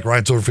like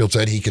Ryan Silverfield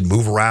said, he can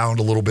move around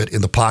a little bit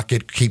in the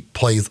pocket, keep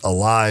plays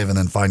alive, and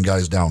then find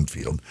guys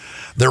downfield.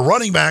 Their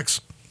running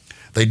backs,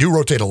 they do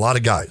rotate a lot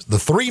of guys. The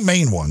 3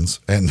 main ones,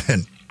 and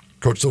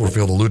Coach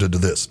Silverfield alluded to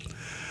this.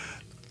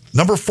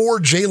 Number 4,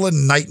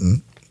 Jalen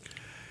Knighton.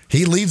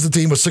 He leads the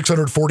team with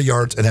 640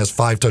 yards and has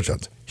 5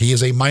 touchdowns. He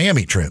is a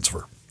Miami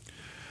transfer.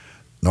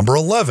 Number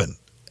 11,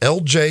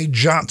 L.J.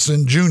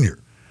 Johnson Jr.,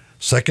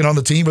 second on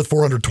the team with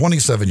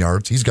 427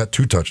 yards. He's got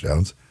 2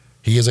 touchdowns.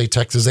 He is a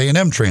Texas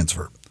A&M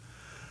transfer.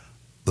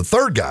 The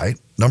third guy,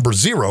 number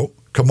 0,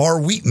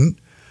 Kamar Wheaton,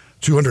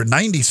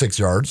 296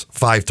 yards,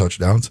 5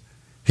 touchdowns.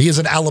 He is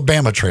an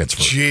Alabama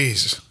transfer.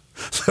 Jeez.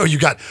 So you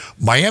got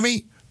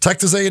Miami,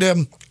 Texas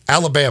A&M,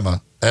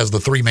 Alabama as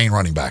the 3 main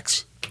running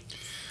backs.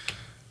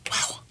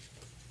 Wow.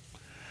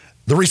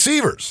 The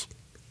receivers,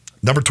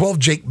 number 12,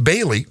 Jake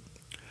Bailey.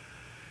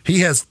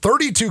 He has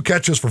 32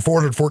 catches for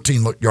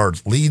 414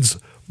 yards, leads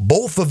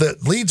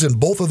leads in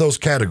both of those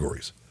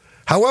categories.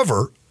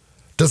 However,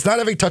 does not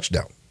have a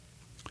touchdown.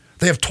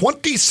 They have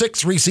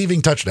 26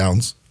 receiving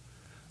touchdowns.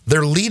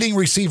 Their leading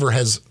receiver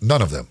has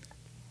none of them.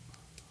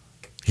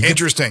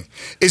 Interesting.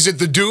 Is it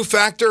the do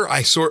factor?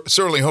 I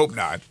certainly hope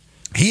not.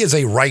 He is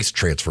a Rice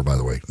transfer, by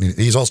the way.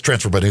 He's also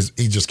transferred, but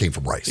he just came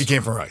from Rice. He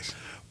came from Rice.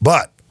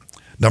 But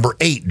number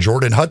 8,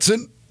 Jordan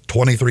Hudson,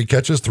 23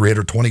 catches,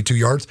 322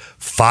 yards,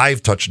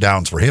 5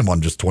 touchdowns for him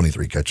on just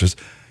 23 catches.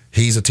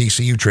 He's a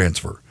TCU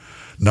transfer.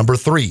 Number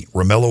 3,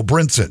 Romello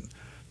Brinson,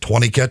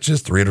 20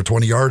 catches,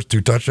 320 yards,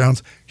 2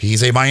 touchdowns.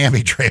 He's a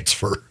Miami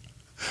transfer.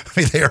 I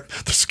mean, the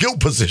skill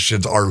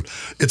positions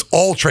it's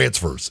all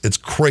transfers. It's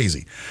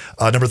crazy.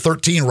 Number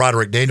 13,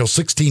 Roderick Daniels,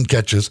 16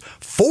 catches,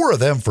 4 of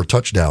them for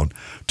touchdown,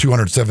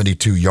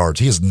 272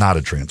 yards. He is not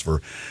a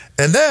transfer.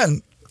 And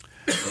then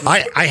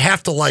I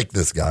have to like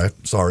this guy.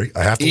 Sorry.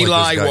 I have to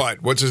like this guy.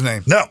 What? What's his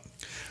name? No.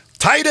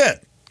 Tight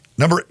end,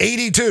 number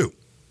 82,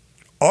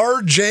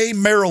 R.J.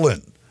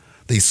 Maryland,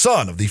 the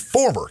son of the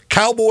former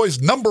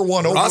Cowboys number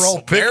 1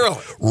 overall pick,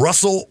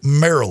 Russell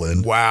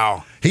Maryland.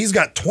 Wow. He's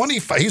got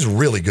 25. He's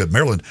really good.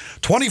 Maryland,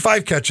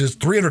 25 catches,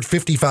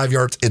 355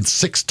 yards, and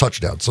 6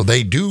 touchdowns. So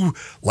they do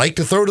like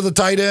to throw to the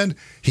tight end.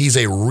 He's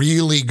a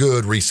really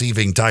good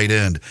receiving tight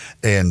end,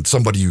 and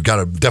somebody you got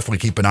to definitely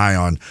keep an eye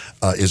on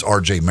is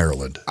R.J.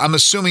 Maryland. I'm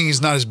assuming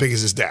he's not as big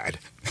as his dad.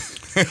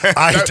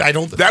 I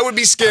don't. That would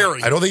be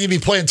scary. I don't think he'd be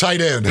playing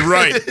tight end.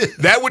 Right.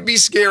 That would be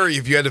scary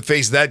if you had to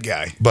face that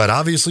guy. But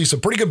obviously,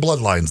 some pretty good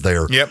bloodlines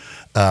there. Yep.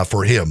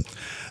 For him.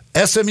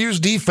 SMU's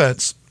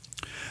defense.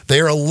 They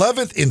are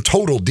 11th in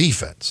total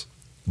defense,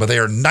 but they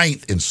are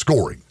 9th in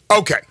scoring.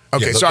 Okay.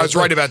 So I was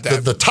right about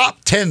that. The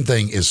top 10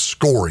 thing is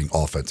scoring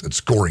offense and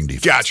scoring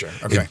defense. Gotcha.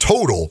 Okay. In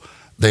total,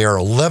 they are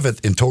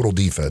 11th in total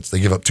defense. They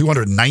give up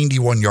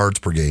 291 yards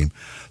per game,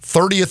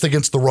 30th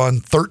against the run,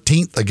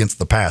 13th against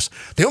the pass.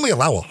 They only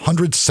allow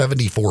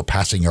 174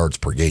 passing yards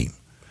per game.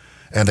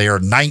 And they are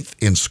 9th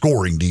in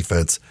scoring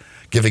defense,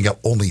 giving up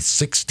only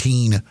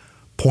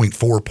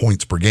 16.4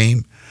 points per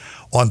game.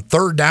 On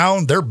third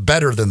down, they're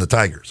better than the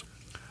Tigers.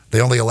 They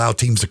only allow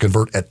teams to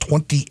convert at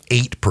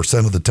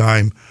 28% of the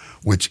time,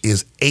 which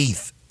is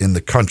 8th in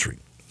the country.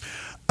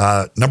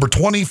 Number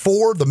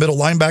 24, the middle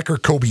linebacker,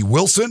 Kobe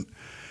Wilson.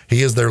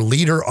 He is their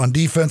leader on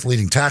defense,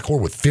 leading tackler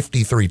with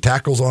 53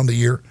 tackles on the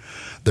year.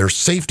 Their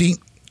safety,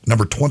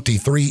 number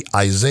 23,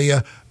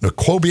 Isaiah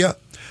Nkwobia,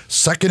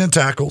 second in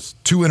tackles,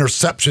 2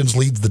 interceptions,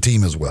 leads the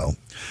team as well.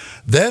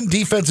 Then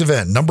defensive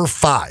end, number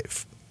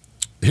 5.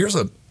 Here's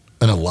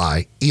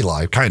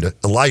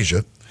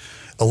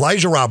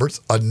Elijah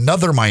Roberts,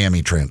 another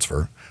Miami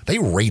transfer. They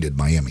raided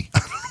Miami.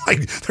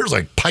 There's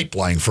a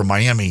pipeline from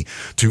Miami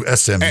to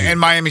SMU. And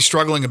Miami's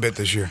struggling a bit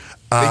this year.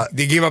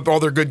 They gave up all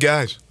their good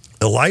guys.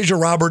 Elijah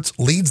Roberts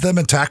leads them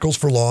in tackles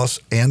for loss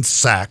and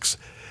sacks.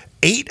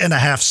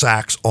 8.5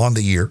 sacks on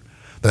the year.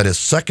 That is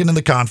second in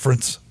the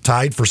conference,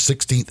 tied for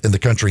 16th in the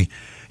country.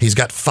 He's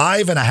got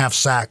 5.5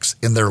 sacks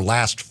in their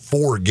last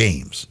 4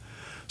 games.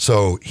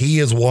 So he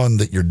is one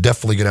that you're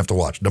definitely going to have to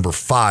watch. Number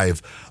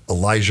 5,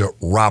 Elijah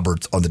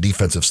Roberts on the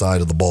defensive side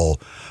of the ball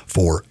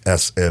for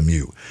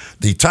SMU.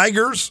 The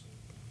Tigers,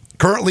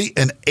 currently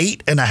an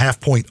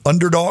 8.5-point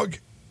underdog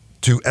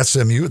to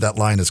SMU. That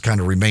line has kind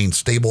of remained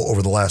stable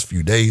over the last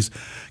few days.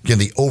 Again,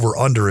 the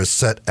over-under is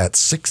set at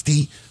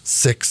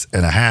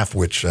 66.5,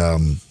 which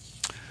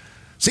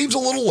seems a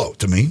little low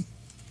to me.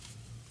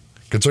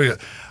 Considering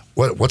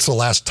what's the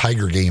last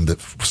Tiger game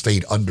that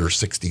stayed under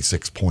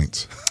 66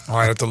 points? Oh,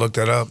 I have to look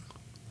that up.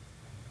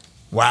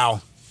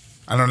 Wow.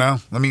 I don't know.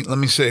 Let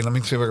me see. Let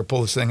me see if I can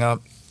pull this thing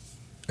up.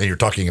 And you're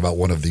talking about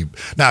one of the...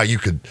 Now, you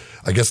could...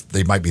 I guess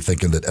they might be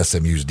thinking that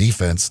SMU's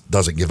defense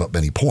doesn't give up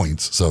many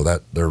points, so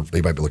that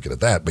they might be looking at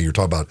that. But you're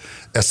talking about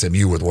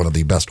SMU with one of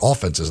the best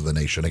offenses in the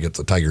nation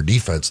against a Tiger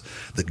defense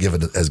that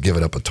has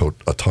given up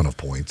a ton of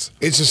points.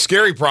 It's a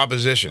scary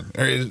proposition.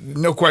 There is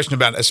no question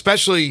about it,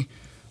 especially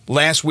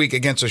last week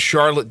against a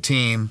Charlotte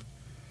team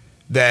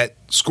that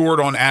scored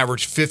on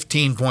average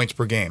 15 points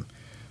per game.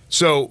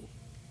 So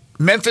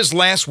Memphis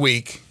last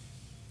week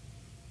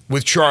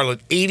with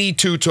Charlotte,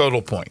 82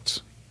 total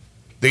points.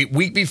 The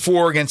week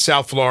before against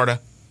South Florida,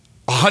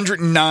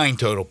 109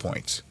 total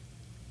points.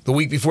 The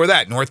week before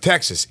that, North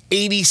Texas,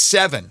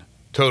 87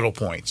 total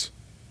points.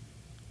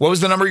 What was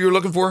the number you were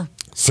looking for?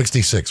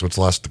 66. What's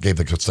the last game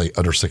that could say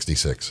under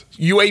 66?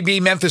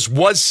 UAB Memphis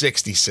was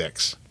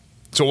 66.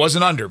 So it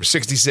wasn't under, it was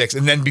 66.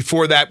 And then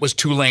before that was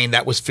Tulane,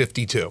 that was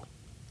 52.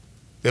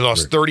 They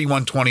lost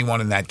 31-21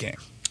 in that game.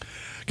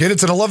 Again,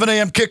 it's an 11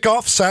 a.m.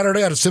 kickoff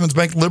Saturday out at Simmons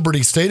Bank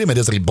Liberty Stadium. It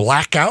is a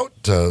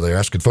blackout. They're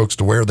asking folks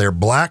to wear their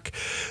black.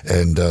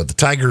 And the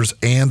Tigers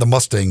and the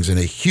Mustangs in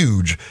a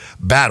huge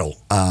battle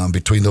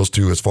between those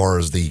two as far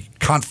as the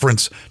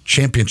conference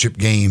championship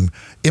game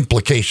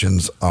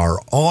implications are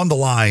on the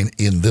line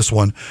in this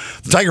one.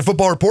 The Tiger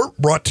Football Report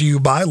brought to you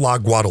by La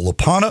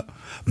Guadalupana,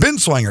 Ben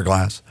Swanger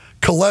Glass,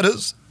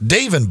 Coletta's,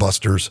 Dave &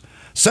 Buster's,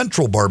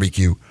 Central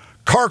Barbecue,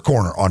 Car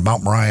Corner on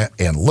Mount Moriah,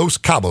 and Los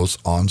Cabos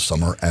on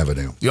Summer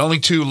Avenue. The only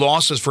 2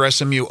 losses for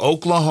SMU,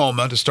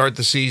 Oklahoma to start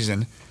the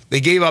season, They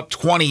gave up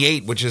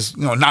 28, which is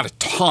not a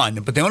ton,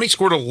 but they only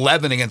scored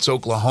 11 against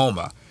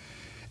Oklahoma.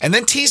 And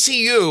then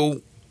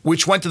TCU,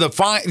 which went to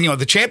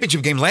the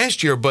championship game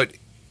last year, but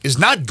is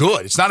not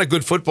good. It's not a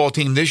good football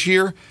team this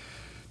year.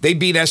 They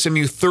beat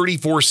SMU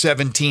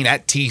 34-17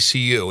 at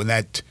TCU in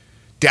that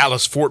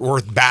Dallas-Fort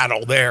Worth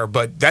battle there,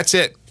 but that's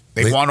it.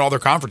 They won all their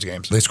conference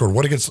games. They scored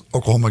what against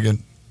Oklahoma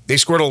again? They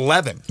scored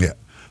 11. Yeah.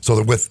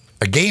 So with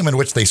a game in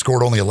which they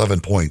scored only 11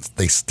 points,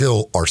 they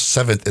still are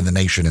 7th in the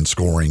nation in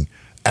scoring,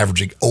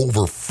 averaging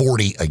over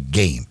 40 a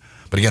game.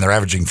 But again, they're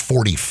averaging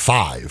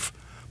 45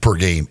 per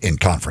game in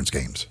conference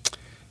games.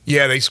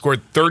 Yeah, they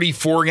scored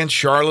 34 against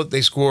Charlotte.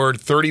 They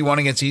scored 31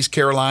 against East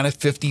Carolina,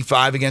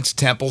 55 against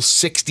Temple,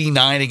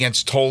 69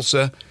 against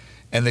Tulsa,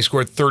 and they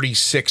scored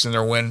 36 in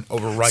their win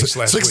over Rice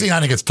last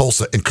 69 week. against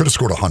Tulsa and could have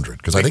scored 100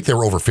 because I think they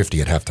were over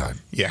 50 at halftime.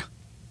 Yeah.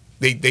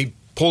 They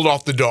pulled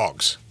off the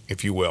dogs,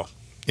 if you will.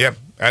 Yep,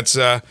 that's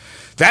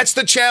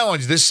the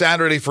challenge this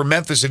Saturday for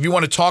Memphis. If you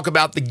want to talk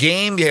about the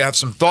game, you have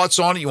some thoughts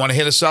on it, you want to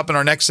hit us up in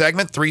our next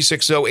segment,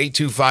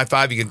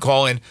 360-8255. You can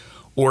call in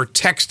or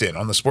text in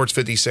on the Sports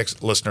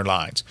 56 listener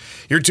lines.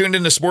 You're tuned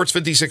in to Sports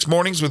 56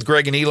 Mornings with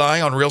Greg and Eli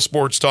on Real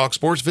Sports Talk,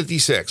 Sports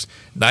 56,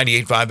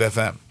 98.5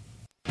 FM.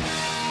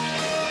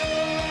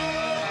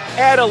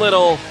 Add a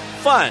little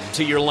fun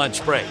to your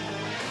lunch break.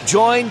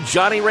 Join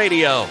Johnny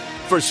Radio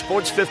for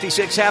Sports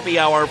 56 Happy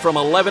Hour from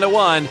 11 to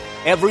 1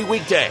 every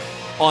weekday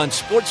on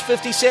Sports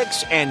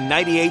 56 and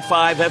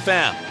 98.5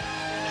 FM.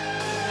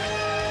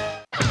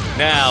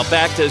 Now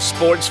back to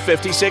Sports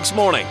 56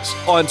 Mornings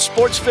on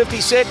Sports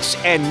 56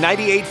 and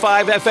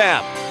 98.5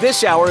 FM.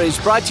 This hour is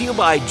brought to you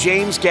by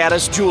James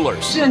Gaddis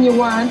Jewelers.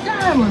 Genuine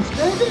diamonds,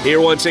 baby. Here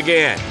once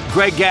again,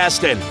 Greg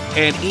Gaston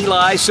and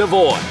Eli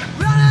Savoy.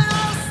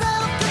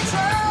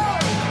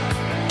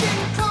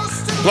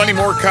 Plenty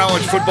more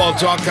college football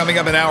talk coming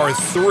up in hour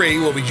 3.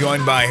 We'll be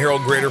joined by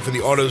Harold Grader for the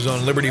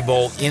AutoZone Liberty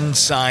Bowl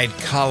Inside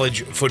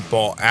College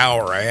Football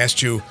Hour. I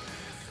asked you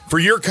for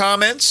your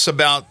comments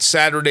about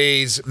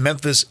Saturday's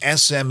Memphis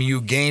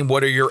SMU game.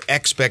 What are your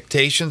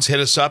expectations? Hit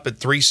us up at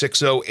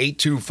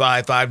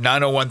 360-8255,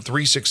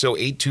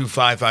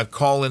 901-360-8255.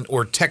 Call in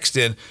or text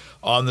in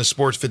on the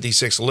Sports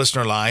 56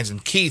 listener lines.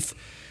 And Keith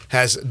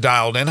has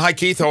dialed in. Hi,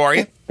 Keith. How are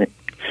you?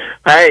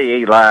 Hey,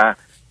 Eli.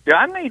 Do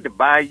I need to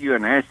buy you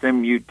an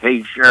SMU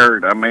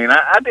T-shirt? I mean,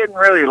 I didn't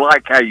really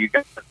like how you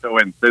got so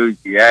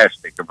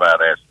enthusiastic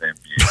about SMU.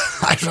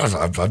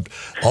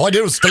 All I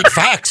did was state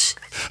facts.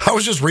 I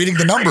was just reading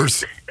the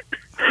numbers.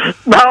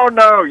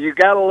 No, you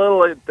got a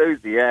little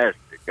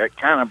enthusiastic. That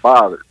kind of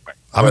bothered me.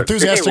 I'm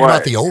enthusiastic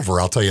about the over,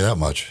 I'll tell you that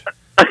much.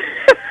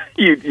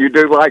 You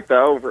do like the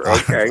over.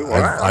 Okay,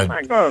 well, I'm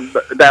not going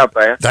to doubt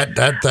that.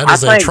 That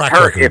is a track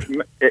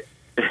record. If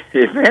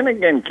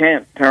Henigan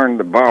can't turn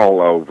the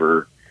ball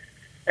over,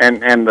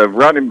 and the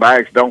running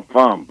backs don't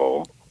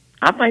fumble,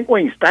 I think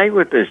we can stay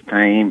with this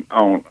team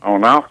on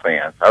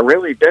offense. I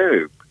really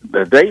do.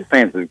 The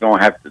defense is going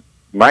to have to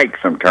make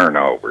some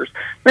turnovers.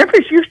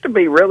 Memphis used to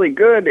be really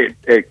good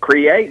at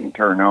creating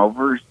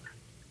turnovers.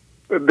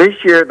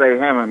 This year they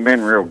haven't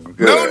been real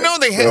good. No,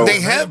 they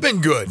have been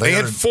good. They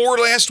had 4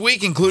 last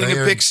week, including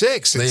a pick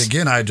 6. This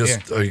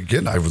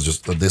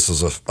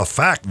is a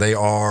fact. They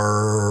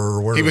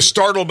are. He was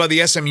startled by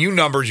the SMU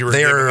numbers you were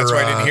giving. That's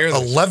why I didn't hear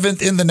them.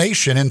 11th in the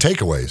nation in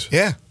takeaways.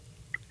 Yeah.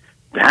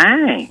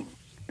 Dang,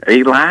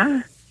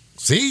 Eli.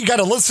 See, you got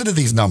to listen to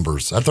these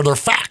numbers. They're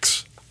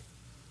facts.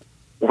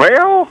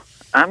 Well,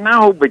 I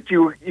know, but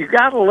you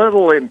got a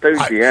little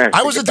enthusiastic.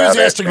 I was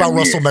enthusiastic about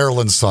Russell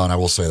Maryland's son. I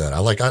will say that. I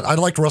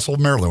liked Russell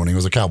Maryland when he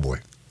was a Cowboy.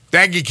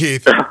 Thank you,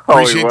 Keith.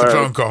 Appreciate the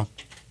phone call.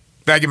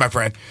 Thank you, my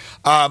friend.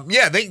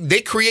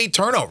 They create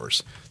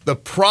turnovers. The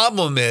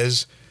problem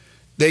is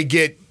they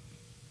get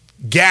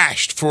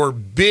gashed for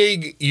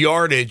big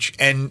yardage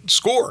and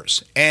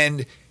scores,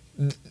 and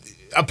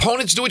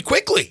opponents do it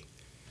quickly.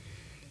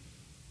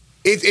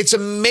 It's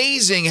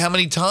amazing how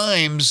many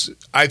times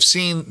I've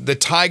seen the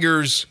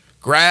Tigers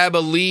grab a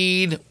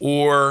lead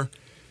or,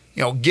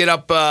 get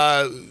up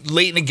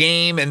late in the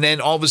game and then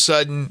all of a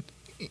sudden,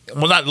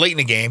 well, not late in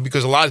the game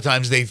because a lot of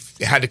times they've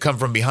had to come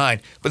from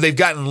behind, but they've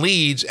gotten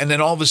leads and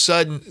then all of a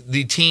sudden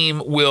the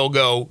team will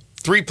go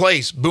 3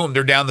 plays, boom,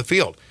 they're down the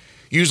field.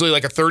 Usually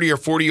like a 30 or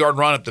 40-yard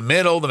run up the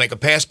middle, they make a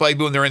pass play,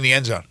 boom, they're in the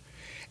end zone.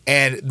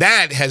 And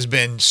that has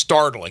been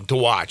startling to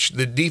watch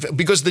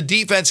because the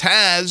defense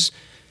has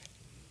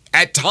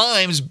at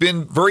times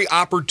been very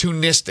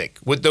opportunistic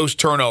with those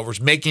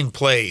turnovers, making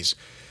plays,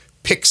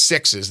 pick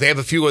sixes. They have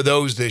a few of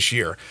those this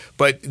year,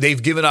 but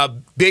they've given up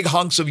big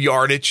hunks of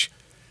yardage,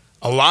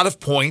 a lot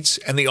of points,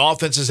 and the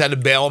offense has had to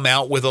bail them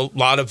out with a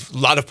lot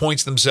of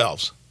points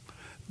themselves.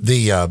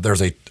 We got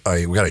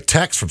a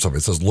text from somebody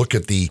that says, look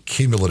at the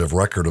cumulative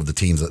record of the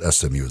teams that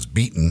SMU has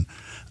beaten.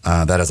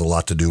 That has a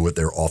lot to do with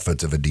their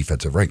offensive and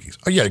defensive rankings.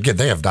 Oh, yeah, again,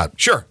 they have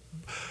not. Sure.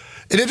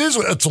 And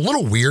it's a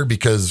little weird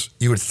because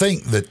you would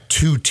think that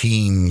 2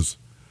 teams,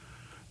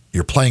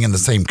 you're playing in the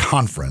same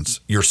conference,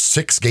 you're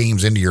 6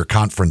 games into your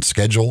conference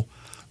schedule,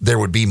 there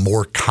would be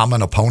more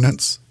common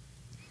opponents.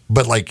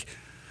 But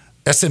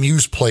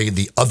SMU's played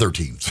the other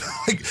teams.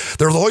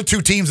 They're the only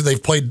two teams that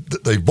they've played.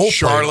 They both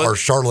played are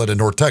Charlotte and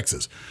North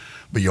Texas.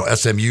 But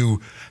SMU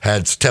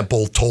had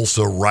Temple,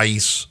 Tulsa,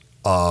 Rice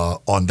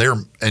on their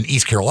and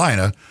East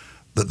Carolina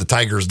that the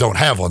Tigers don't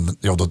have on.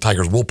 The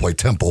Tigers will play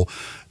Temple,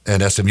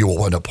 and SMU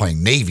will end up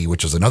playing Navy,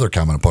 which is another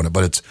common opponent.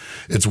 But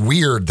it's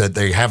weird that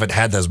they haven't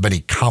had as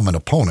many common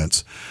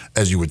opponents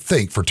as you would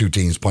think for two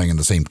teams playing in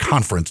the same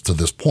conference to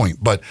this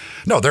point. But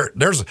no,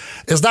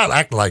 it's not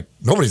acting like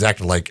nobody's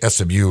acting like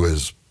SMU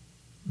is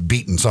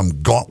beaten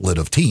some gauntlet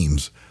of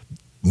teams,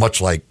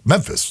 much like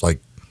Memphis.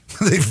 Like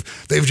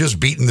they've just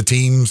beaten the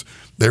teams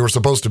they were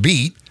supposed to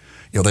beat.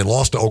 They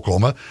lost to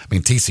Oklahoma. I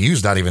mean,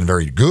 TCU's not even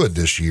very good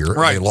this year.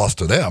 Right. They lost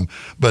to them,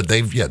 but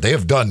they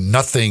have done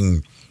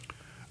nothing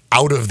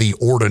out of the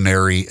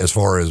ordinary as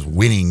far as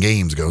winning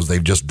games goes.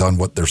 They've just done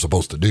what they're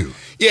supposed to do.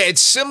 Yeah,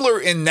 it's similar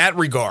in that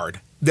regard,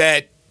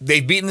 that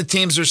they've beaten the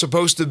teams they're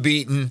supposed to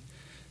beaten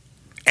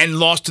and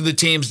lost to the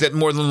teams that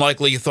more than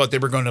likely you thought they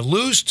were going to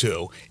lose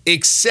to,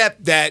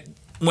 except that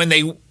when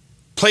they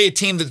play a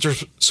team that they're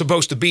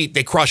supposed to beat,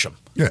 they crush them.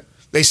 Yeah.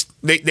 They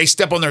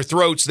step on their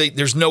throats.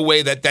 There's no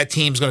way that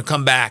team's going to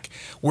come back.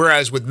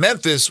 Whereas with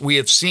Memphis, we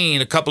have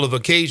seen a couple of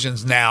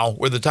occasions now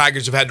where the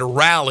Tigers have had to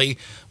rally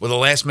with a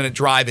last-minute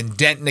drive in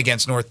Denton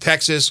against North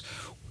Texas,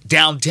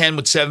 down 10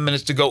 with 7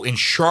 minutes to go in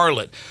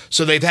Charlotte.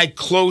 So they've had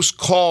close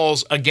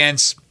calls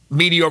against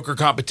mediocre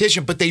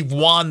competition, but they've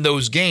won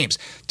those games.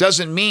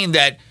 Doesn't mean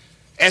that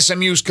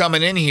SMU's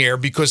coming in here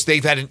because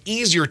they've had an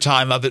easier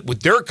time of it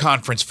with their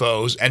conference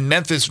foes, and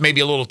Memphis maybe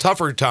a little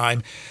tougher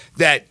time,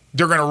 that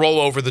they're going to roll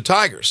over the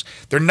Tigers.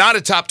 They're not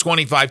a top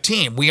 25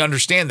 team. We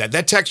understand that.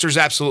 That texter's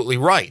absolutely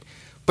right.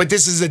 But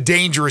this is a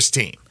dangerous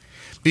team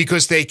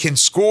because they can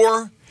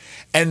score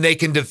and they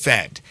can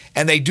defend.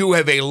 And they do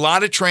have a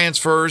lot of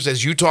transfers,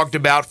 as you talked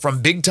about,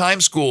 from big-time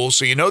schools.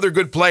 So they're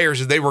good players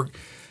if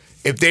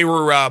they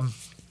were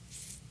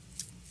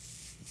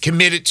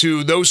committed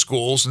to those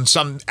schools, and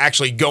some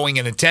actually going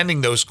and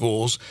attending those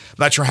schools. I'm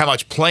not sure how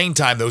much playing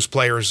time those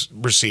players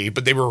received,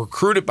 but they were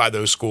recruited by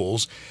those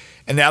schools.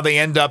 And now they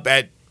end up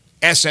at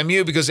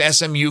SMU because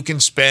SMU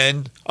can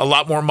spend a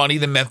lot more money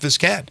than Memphis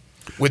can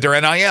with their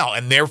NIL.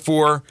 And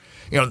therefore,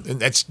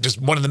 that's just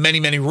one of the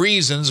many, many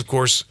reasons, of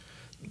course,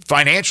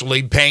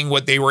 financially paying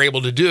what they were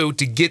able to do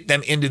to get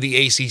them into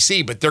the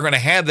ACC. But they're going to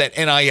have that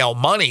NIL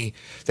money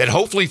that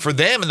hopefully for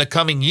them in the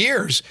coming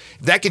years,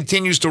 if that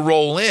continues to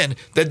roll in,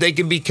 that they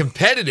can be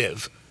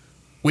competitive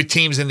with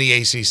teams in the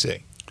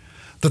ACC.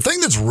 The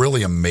thing that's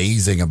really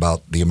amazing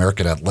about the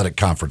American Athletic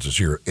Conference this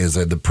year is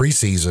that the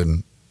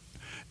preseason,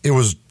 it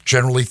was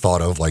generally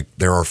thought of like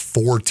there are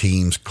four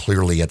teams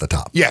clearly at the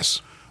top.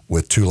 Yes.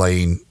 With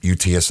Tulane,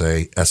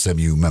 UTSA,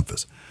 SMU,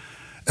 Memphis.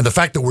 And the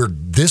fact that we're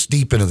this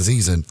deep into the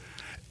season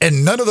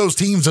and none of those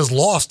teams has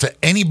lost to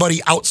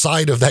anybody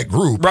outside of that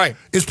group, right,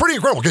 is pretty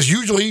incredible. Because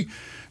usually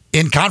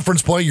in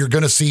conference play, you're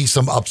going to see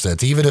some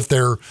upsets, even if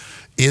there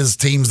is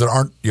teams that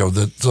aren't,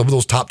 some of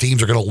those top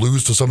teams are going to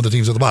lose to some of the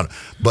teams at the bottom.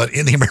 But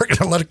in the American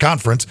Athletic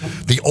Conference,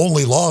 the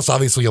only loss,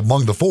 obviously,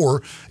 among the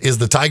four is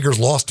the Tigers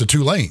lost to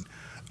Tulane.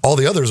 All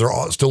the others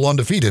are still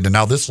undefeated. And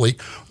now this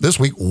week,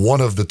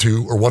 one of the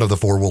two or one of the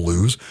four will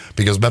lose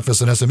because Memphis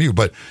and SMU.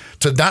 But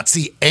to not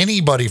see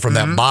anybody from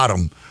that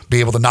bottom be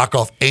able to knock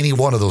off any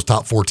one of those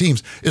top four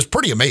teams is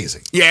pretty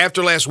amazing. Yeah,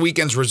 after last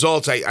weekend's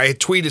results, I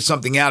tweeted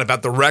something out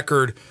about the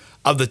record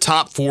of the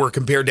top four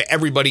compared to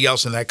everybody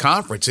else in that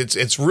conference.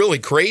 It's really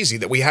crazy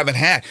that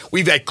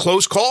we've had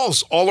close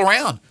calls all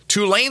around.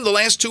 Tulane, the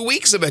last 2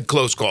 weeks have had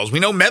close calls. We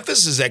know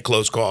Memphis has had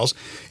close calls.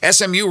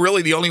 SMU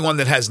really the only one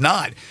that has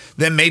not.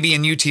 Then maybe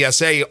in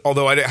UTSA,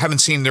 although I haven't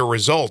seen their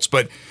results.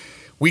 But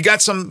we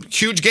got some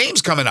huge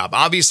games coming up.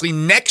 Obviously,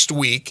 next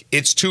week,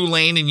 it's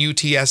Tulane and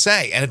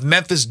UTSA. And if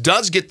Memphis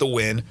does get the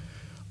win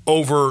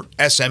over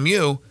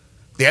SMU,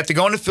 they have to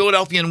go into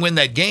Philadelphia and win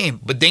that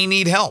game. But they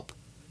need help.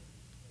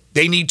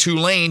 They need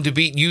Tulane to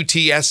beat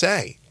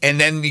UTSA.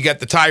 And then you got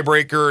the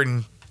tiebreaker,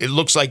 and it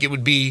looks like it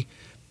would be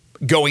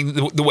going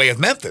the way of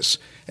Memphis,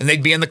 and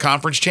they'd be in the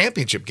conference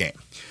championship game.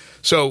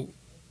 So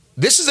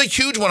this is a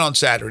huge one on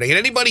Saturday. And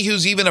anybody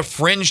who's even a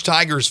fringe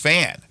Tigers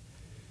fan,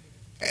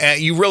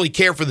 you really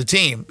care for the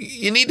team,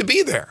 you need to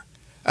be there.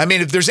 I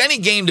mean, if there's any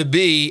game to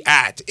be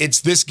at,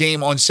 it's this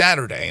game on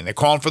Saturday. And they're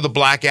calling for the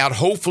blackout.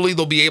 Hopefully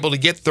they'll be able to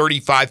get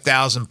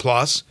 35,000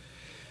 plus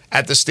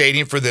at the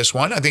stadium for this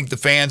one. I think the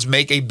fans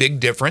make a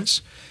big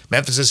difference.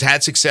 Memphis has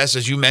had success,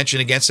 as you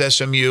mentioned, against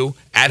SMU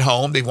at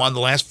home. They've won the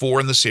last four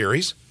in the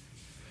series.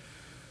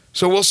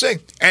 So we'll see.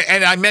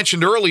 And I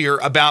mentioned earlier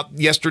about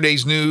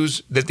yesterday's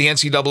news that the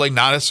NCAA,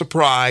 not a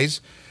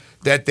surprise,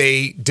 that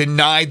they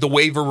denied the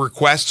waiver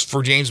requests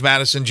for James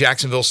Madison,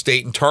 Jacksonville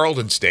State, and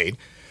Tarleton State,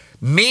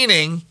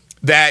 meaning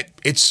that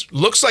it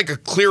looks like a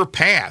clear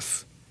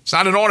path. It's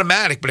not an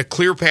automatic, but a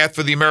clear path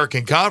for the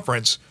American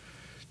Conference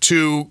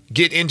to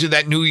get into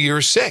that New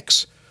Year's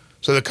Six.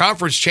 So the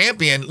conference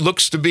champion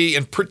looks to be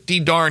in pretty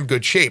darn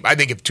good shape. I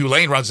think if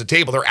Tulane runs the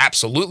table, they're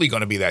absolutely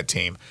going to be that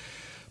team.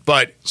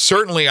 But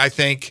certainly I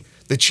think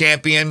the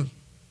champion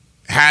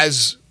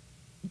has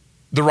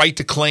the right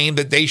to claim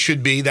that they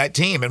should be that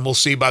team, and we'll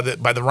see by the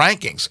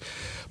rankings.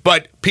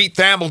 But Pete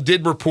Thamel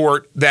did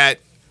report that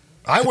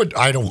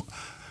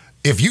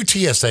if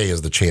UTSA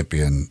is the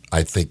champion,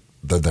 I think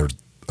that there's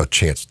a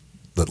chance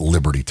that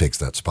Liberty takes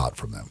that spot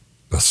from them.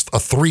 A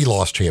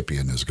 3-loss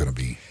champion is going to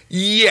be.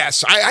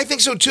 Yes, I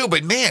think so too.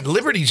 But man,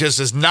 Liberty just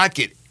does not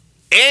get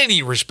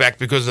any respect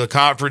because of the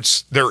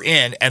conference they're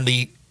in and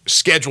the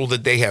schedule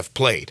that they have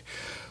played.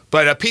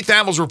 But Pete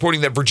Thamel's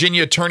reporting that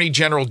Virginia Attorney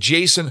General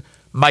Jason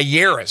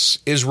Mayeris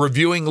is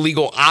reviewing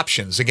legal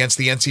options against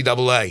the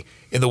NCAA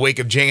in the wake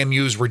of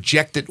JMU's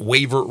rejected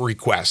waiver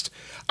request.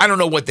 I don't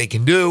know what they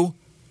can do,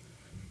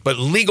 but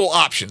legal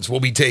options will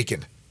be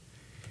taken.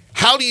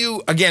 How do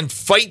you, again,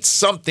 fight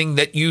something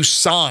that you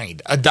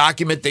signed, a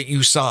document that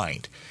you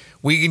signed?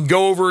 We can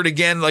go over it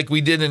again like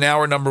we did in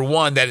hour number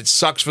 1, that it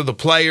sucks for the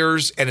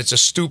players and it's a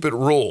stupid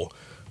rule.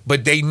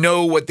 But they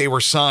know what they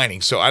were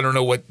signing, so I don't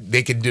know what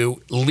they can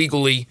do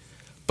legally,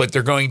 but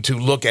they're going to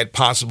look at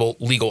possible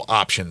legal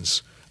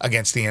options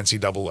against the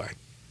NCAA.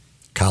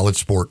 College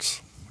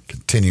sports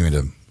continuing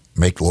to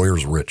make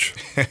lawyers rich.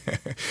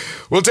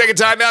 We'll take a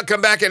timeout,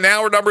 come back in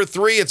hour number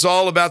 3. It's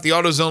all about the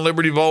AutoZone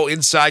Liberty Bowl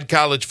Inside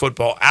College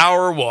Football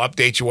Hour. We'll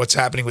update you what's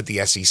happening with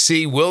the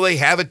SEC. Will they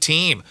have a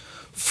team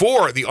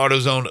for the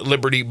AutoZone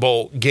Liberty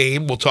Bowl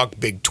game? We'll talk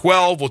Big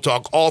 12. We'll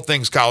talk all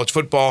things college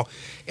football.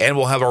 And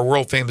we'll have our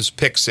world-famous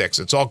Pick 6.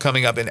 It's all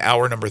coming up in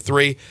hour number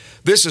 3.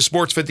 This is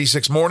Sports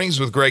 56 Mornings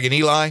with Greg and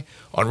Eli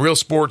on Real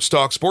Sports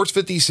Talk, Sports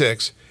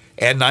 56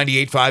 and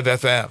 98.5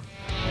 FM.